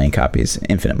sell 1 million copies,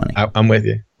 infinite money. I'm with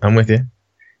you.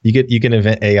 You can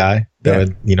invent AI that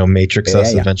would, matrix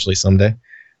us eventually someday.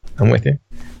 I'm with you.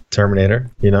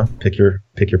 Terminator. Pick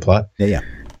your plot. Yeah.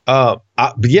 But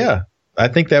yeah, I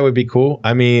think that would be cool.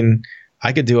 I mean,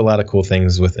 I could do a lot of cool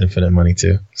things with infinite money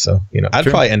too. So I'd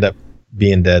probably end up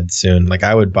being dead soon. Like,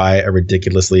 I would buy a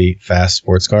ridiculously fast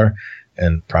sports car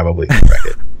and probably wreck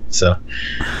it. So,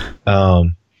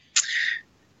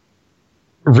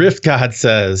 Rift God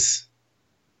says,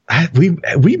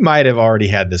 we might have already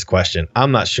had this question.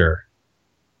 I'm not sure.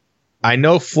 I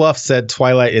know Fluff said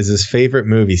Twilight is his favorite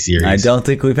movie series. I don't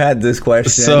think we've had this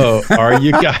question. So, are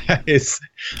you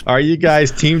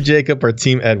guys Team Jacob or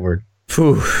Team Edward?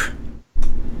 Phew.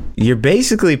 You're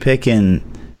basically picking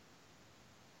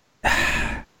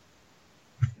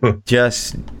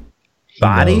just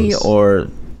body or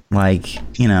like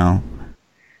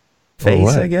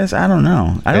face. I guess I don't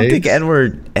know. I don't think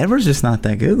Edward's just not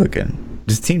that good looking.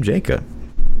 Just Team Jacob.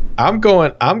 I'm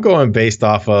going based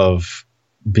off of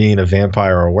being a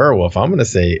vampire or a werewolf. I'm gonna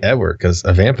say Edward because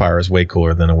a vampire is way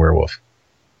cooler than a werewolf.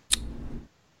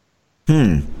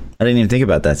 That's I didn't even think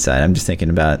about that side. I'm just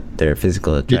thinking about their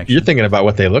physical attraction. You're thinking about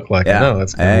what they look like. Yeah. I know,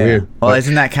 that's kind of weird. Well,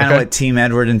 isn't that kind of what Team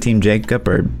Edward and Team Jacob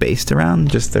are based around?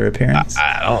 Just their appearance?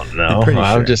 I don't know.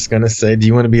 I'm just going to say, do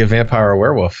you want to be a vampire or a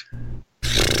werewolf?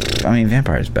 I mean,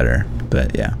 vampire is better,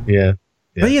 but yeah. Yeah.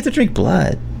 But you have to drink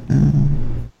blood.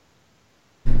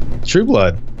 True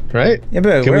blood, right? Yeah,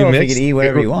 but a werewolf, you can eat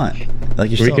whatever you want.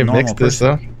 Like, you're still a normal person. This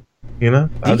up. You know?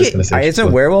 I'm just going to say. Is a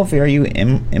werewolf, are you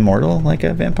immortal like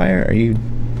a vampire? Are you...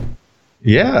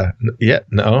 Yeah.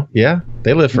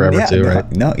 They live forever too,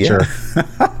 right? No, yeah. Sure.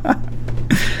 I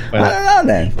don't know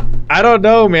then. I don't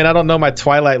know, man. I don't know my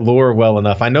Twilight lore well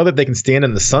enough. I know that they can stand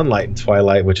in the sunlight in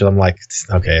Twilight, which I'm like,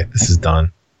 okay, this is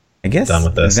done. I guess done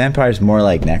with this. Vampire's more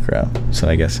like Necro, so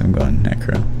I guess I'm going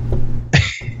Necro.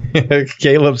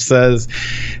 Caleb says,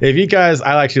 if you guys,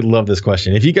 I actually love this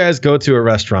question. If you guys go to a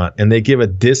restaurant and they give a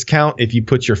discount if you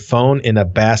put your phone in a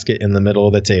basket in the middle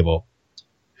of the table,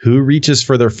 who reaches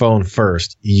for their phone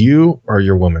first, you or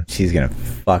your woman? She's gonna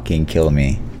fucking kill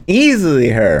me. Easily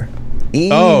her.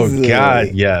 Easily. Oh God,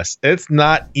 yes. It's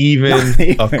not even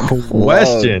a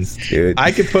question. Close, dude.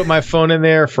 I could put my phone in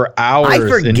there for hours. I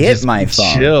forget and just my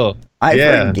phone. Chill. I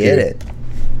forget it.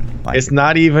 It's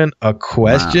not even a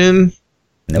question.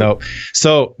 Wow. Nope.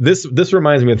 So this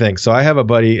reminds me of things. So I have a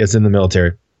buddy that's in the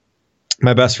military.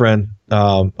 My best friend,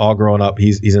 all growing up,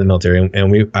 he's in the military,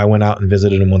 and I went out and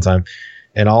visited him one time.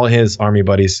 And all of his army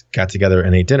buddies got together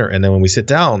and ate dinner. And then when we sit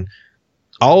down,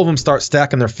 all of them start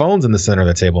stacking their phones in the center of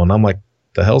the table. And I'm like,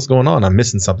 the hell's going on? I'm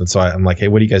missing something. So I'm like, hey,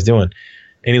 what are you guys doing?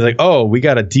 And he's like, oh, we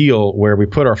got a deal where we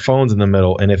put our phones in the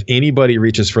middle. And if anybody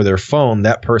reaches for their phone,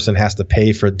 that person has to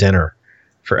pay for dinner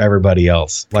for everybody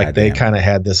else. Like God, they kind of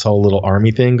had this whole little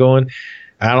army thing going.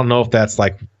 I don't know if that's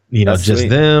like, that's just sweet.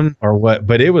 Them or what,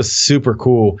 but it was super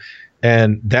cool.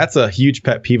 And that's a huge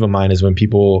pet peeve of mine is when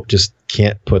people just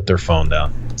can't put their phone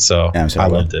down. So yeah, I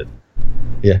loved it.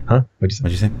 Yeah. Huh? What'd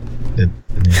you say?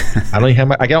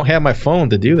 I don't have my phone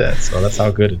to do that. So that's how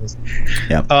good it is.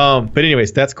 Yeah. But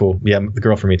anyways, that's cool. Yeah. The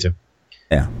girl for me too.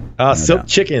 Yeah. Silk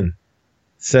Chicken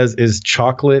says, is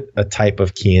chocolate a type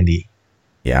of candy?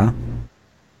 Yeah.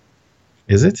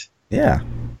 Is it? Yeah.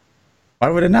 Why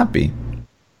would it not be?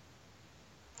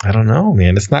 I don't know,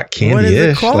 man. It's not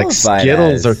candy-ish. Like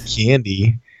Skittles or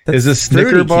candy. Is a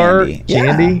Snicker bar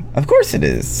candy? Yeah, of course it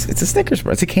is. It's a Snickers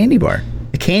bar. It's a candy bar.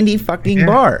 A candy fucking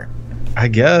bar. I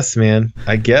guess, man.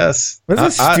 I guess.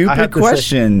 That's a stupid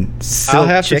question. I'll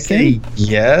have to say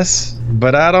yes,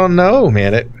 but I don't know,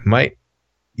 man.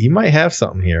 You might have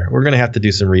something here. We're going to have to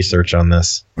do some research on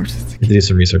this. Do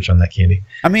some research on that candy.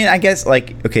 I mean, I guess,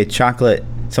 like, okay, chocolate.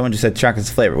 Someone just said chocolate's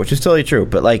flavor, which is totally true.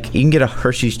 But, like, you can get a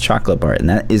Hershey's chocolate bar, and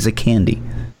that is a candy.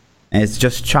 And it's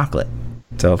just chocolate.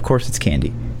 So, of course, it's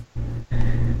candy.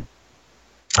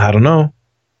 I don't know.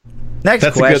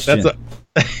 Next question.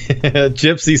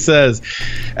 Gypsy says,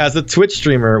 as a Twitch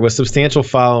streamer with substantial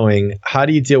following, how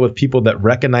do you deal with people that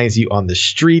recognize you on the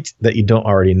street that you don't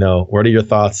already know? What are your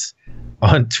thoughts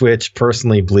on Twitch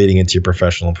personally bleeding into your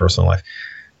professional and personal life?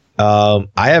 I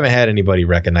haven't had anybody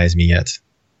recognize me yet.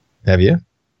 Have you?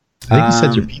 I think you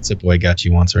said your pizza boy got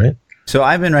you once, right? So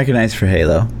I've been recognized for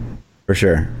Halo, for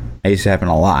sure. It used to happen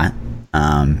a lot.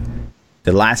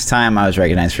 The last time I was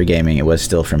recognized for gaming, it was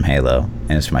still from Halo,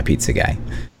 and it's my pizza guy.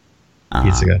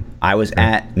 Pizza guy. I was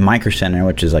at Micro Center,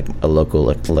 which is like a local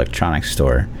electronics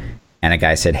store, and a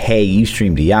guy said, "Hey, you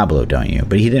stream Diablo, don't you?"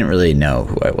 But he didn't really know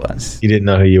who I was. He didn't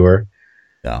know who you were?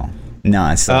 So, no,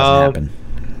 it still doesn't happen.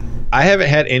 I haven't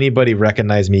had anybody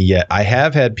recognize me yet. I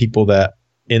have had people that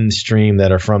in the stream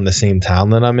that are from the same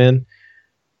town that I'm in,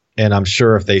 and I'm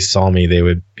sure if they saw me, they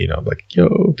would, like,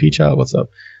 "Yo, ThaPchild, what's up?"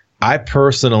 I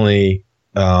personally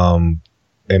am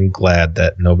glad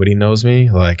that nobody knows me.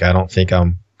 Like, I don't think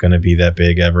I'm gonna be that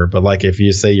big ever. But like, if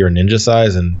you say you're ninja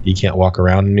size and you can't walk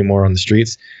around anymore on the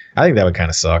streets, I think that would kind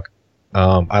of suck.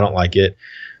 I don't like it.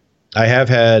 I have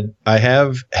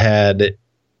had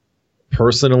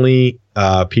personally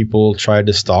people tried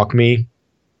to stalk me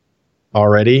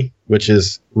already, which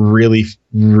is really,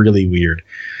 really weird.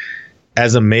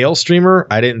 As a male streamer,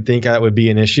 I didn't think that would be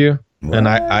an issue. What? And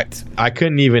I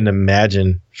couldn't even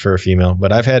imagine for a female,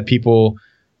 but I've had people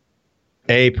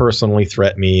personally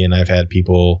threat me, and I've had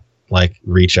people like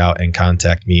reach out and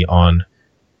contact me on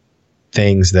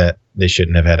things that they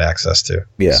shouldn't have had access to.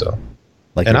 Yeah. So,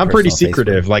 like, and I'm pretty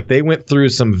secretive. Facebook. Like, they went through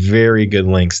some very good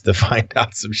links to find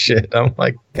out some shit. I'm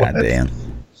like, God damn,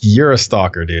 you're a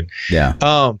stalker, dude.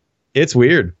 Yeah. It's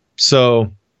weird.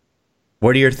 So,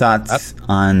 what are your thoughts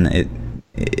on it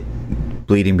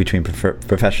bleeding between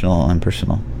professional and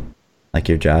personal, like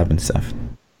your job and stuff?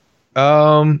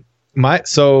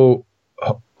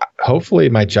 hopefully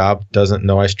my job doesn't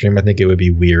know I stream. I think it would be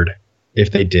weird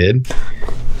if they did,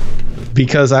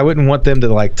 because I wouldn't want them to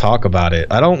like talk about it.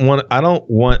 I don't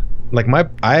want like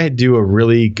I do a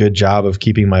really good job of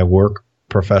keeping my work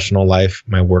professional life.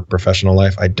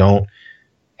 I don't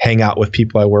hang out with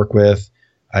people I work with.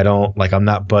 I don't like, I'm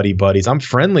not buddies. I'm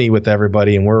friendly with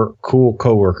everybody and we're cool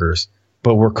coworkers,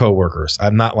 but we're coworkers.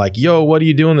 I'm not like, yo, what are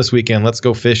you doing this weekend? Let's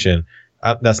go fishing.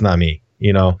 That's not me,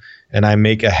 you know? And I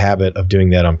make a habit of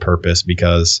doing that on purpose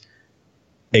because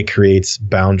it creates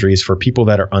boundaries for people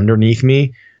that are underneath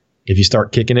me. If you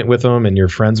start kicking it with them and you're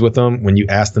friends with them, when you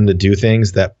ask them to do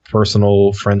things, that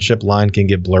personal friendship line can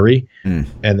get blurry and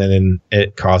then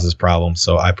it causes problems.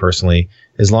 So I personally,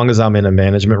 as long as I'm in a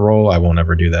management role, I won't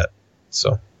ever do that.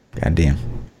 So, goddamn.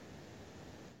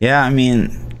 Yeah, I mean,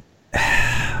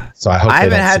 so I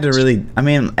haven't had to really. I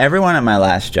mean, everyone at my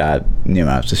last job knew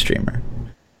I was a streamer,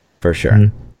 for sure.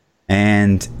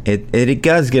 And it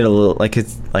does get a little like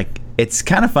it's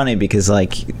kind of funny because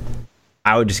like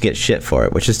I would just get shit for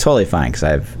it, which is totally fine because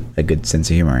I have a good sense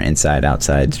of humor inside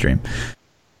outside stream.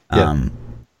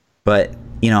 But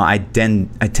you know, I tend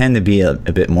to be a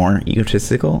bit more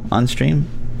egotistical on stream,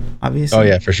 obviously. Oh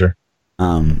yeah, for sure.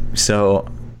 So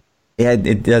yeah,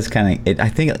 it does kind of, I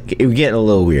think it would get a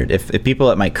little weird if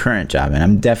people at my current job, and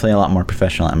I'm definitely a lot more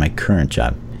professional at my current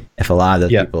job, if a lot of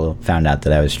those people found out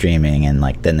that I was streaming and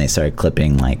like then they started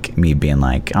clipping like me being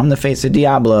like, I'm the face of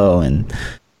Diablo and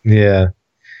the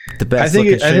best. I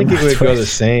think it would go the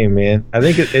same, man. I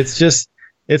think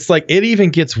it's like, it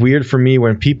even gets weird for me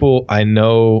when people I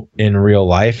know in real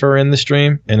life are in the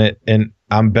stream, and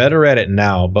I'm better at it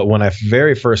now, but when I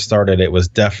very first started, it was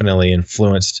definitely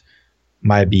influenced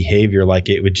my behavior. Like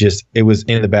it was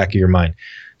in the back of your mind.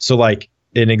 So like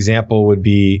an example would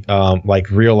be like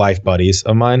real life buddies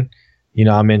of mine. You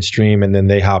know, I'm in stream and then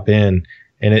they hop in,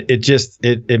 and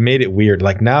it made it weird.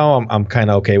 Like now I'm kind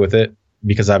of okay with it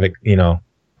because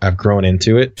I've grown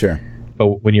into it. Sure.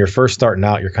 But when you're first starting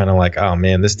out, you're kind of like, oh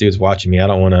man, this dude's watching me. I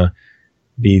don't want to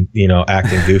be,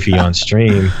 acting goofy on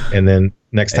stream. And then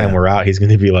next time we're out, he's going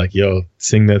to be like, yo,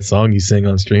 sing that song you sang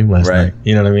on stream last night.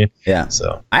 You know what I mean? Yeah.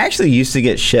 So I actually used to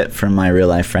get shit from my real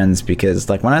life friends because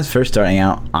like when I was first starting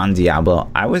out on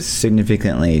Diablo, I was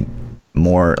significantly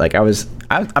more like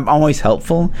I'm always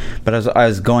helpful, but I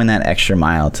was going that extra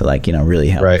mile to like, really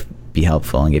help, be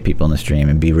helpful and get people in the stream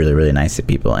and be really, really nice to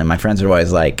people. And my friends are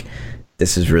always like,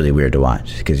 this is really weird to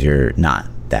watch because you're not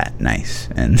that nice,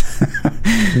 and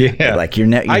like you're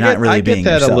not really being yourself. I get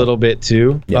that a little bit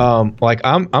too. Like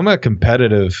I'm a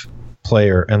competitive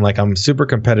player, and like I'm super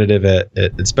competitive at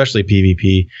especially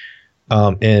PvP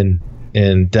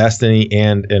in Destiny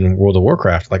and in World of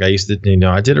Warcraft. Like I used to,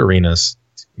 I did arenas.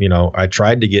 I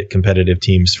tried to get competitive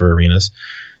teams for arenas.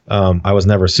 I was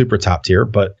never super top tier,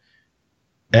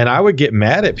 and I would get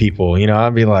mad at people.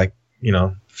 I'd be like,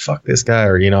 fuck this guy,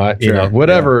 or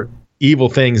whatever evil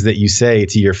things that you say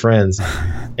to your friends,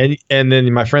 and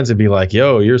then my friends would be like,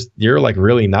 yo, you're like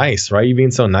really nice, right? You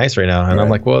being so nice right now. And I'm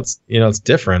like, well, it's it's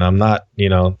different. I'm not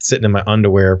sitting in my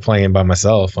underwear playing by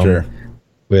myself. I'm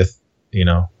with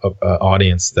a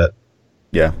audience that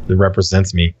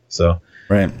represents me. So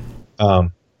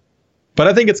but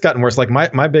I think it's gotten worse. Like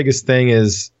my biggest thing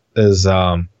is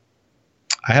I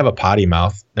have a potty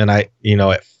mouth, and I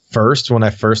at first, when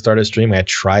I first started streaming, I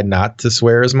tried not to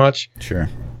swear as much. Sure.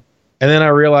 And then I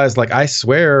realized like I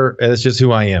swear, and it's just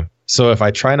who I am. So if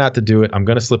I try not to do it, I'm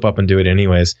going to slip up and do it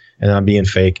anyways. And I'm being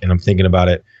fake and I'm thinking about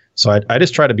it. So I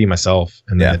just try to be myself,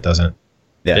 and then it doesn't,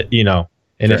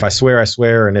 and if I swear, I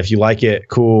swear. And if you like it,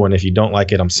 cool. And if you don't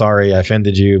like it, I'm sorry I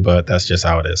offended you, but that's just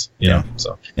how it is. You know?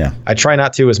 So I try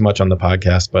not to as much on the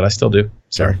podcast, but I still do.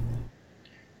 Sorry.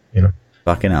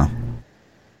 Fucking hell.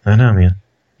 I know, man.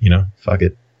 Fuck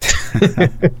it.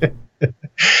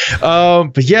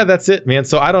 But yeah, that's it, man.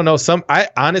 So I don't know. I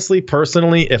honestly,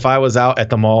 personally, if I was out at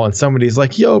the mall and somebody's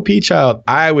like, yo, ThaPchild,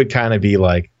 I would kind of be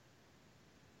like,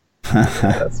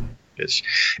 that's bitch.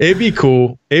 It'd be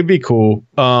cool.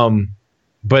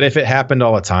 But if it happened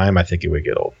all the time, I think it would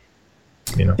get old.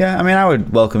 Yeah, I mean, I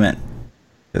would welcome it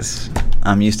because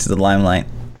I'm used to the limelight.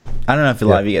 I don't know if a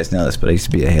lot of you guys know this, but I used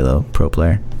to be a Halo pro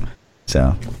player.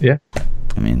 So yeah,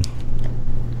 I mean,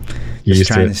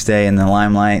 just trying to stay in the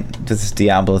limelight, just this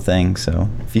Diablo thing. So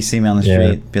if you see me on the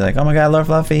street, be like, "Oh my God, Lord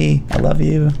Fluffy, I love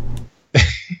you."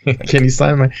 Can you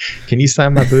sign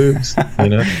my boobs?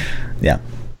 Yeah.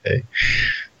 Hey.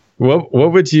 What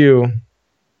would you?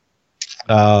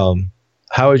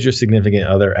 How would your significant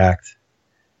other act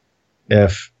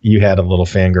if you had a little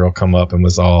fangirl come up and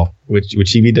was all? Would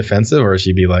she be defensive, or would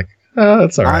she be like,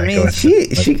 That's all right. I mean,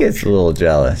 she gets a little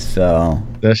jealous, so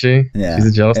does she? Yeah, she's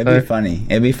a jealous it'd type. Be funny.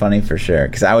 It'd be funny for sure.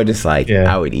 Because I would just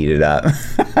I would eat it up.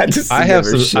 I'm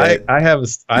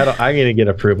gonna get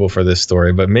approval for this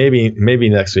story, but maybe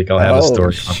next week I'll have a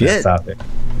story on this topic.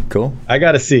 Cool. I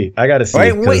gotta see.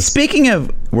 Wait. Speaking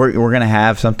of, we're gonna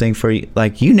have something for you.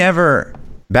 Like, you never,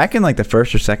 back in like the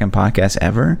first or second podcast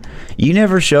ever, you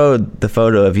never showed the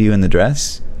photo of you in the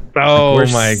dress. Oh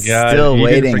my god! Still you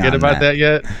waiting. Didn't forget about that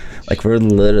yet? Like, we're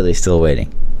literally still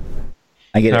waiting.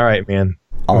 I get it. All right, man.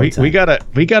 We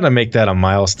gotta make that a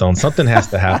milestone. Something has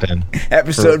to happen.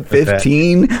 Episode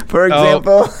 15, for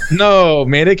example. No,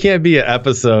 man, it can't be an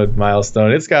episode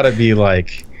milestone. It's got to be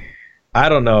like, I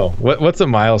don't know. What's a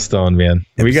milestone, man?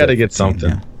 We got to get 15, something.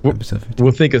 Yeah.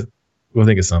 We'll think of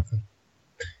something.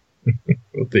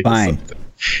 Fine.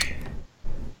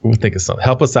 We'll think of something.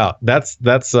 Help us out. That's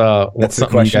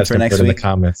something you guys can put in the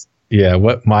comments. Yeah,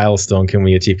 what milestone can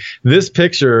we achieve? This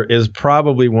picture is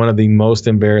probably one of the most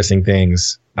embarrassing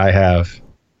things I have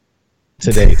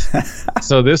to date.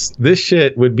 So this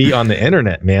shit would be on the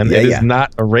internet, man. It is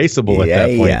not erasable at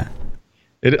that point.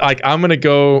 Yeah. I'm gonna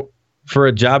go for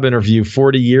a job interview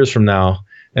 40 years from now,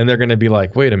 and they're gonna be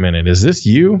like, "Wait a minute, is this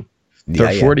you?"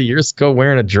 40 years ago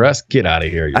wearing a dress? Get out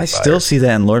of here! I still see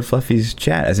that in Lord Fluffy's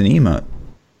chat as an emote.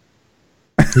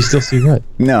 You still see what?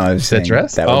 No, I was saying that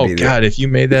dress. That oh God! If you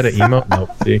made that an emote, no.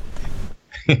 See,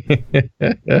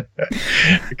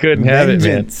 couldn't have it,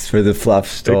 man. For the fluff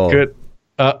stole.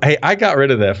 Hey, I got rid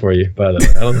of that for you, by the way.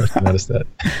 I don't know if you noticed that.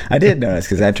 I did notice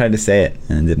because I tried to say it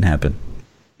and it didn't happen.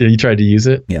 Yeah, you tried to use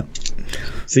it. Yeah.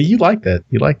 See, you liked that.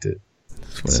 You liked it.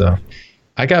 So,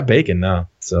 I got bacon now.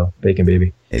 So, bacon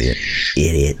baby.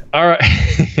 Idiot. All right.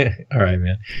 All right,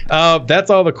 man. That's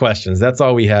all the questions. That's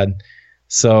all we had.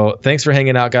 So thanks for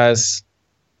hanging out, guys.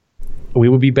 We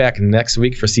will be back next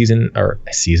week for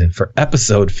for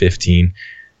episode 15.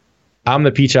 I'm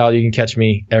the ThaPchild. You can catch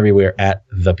me everywhere at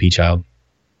ThaPchild.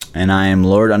 And I am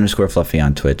Lord_Fluffy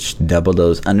on Twitch. Double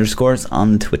those underscores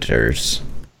on Twitters.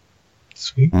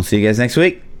 Sweet. I'll see you guys next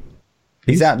week.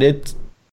 Peace out, dude.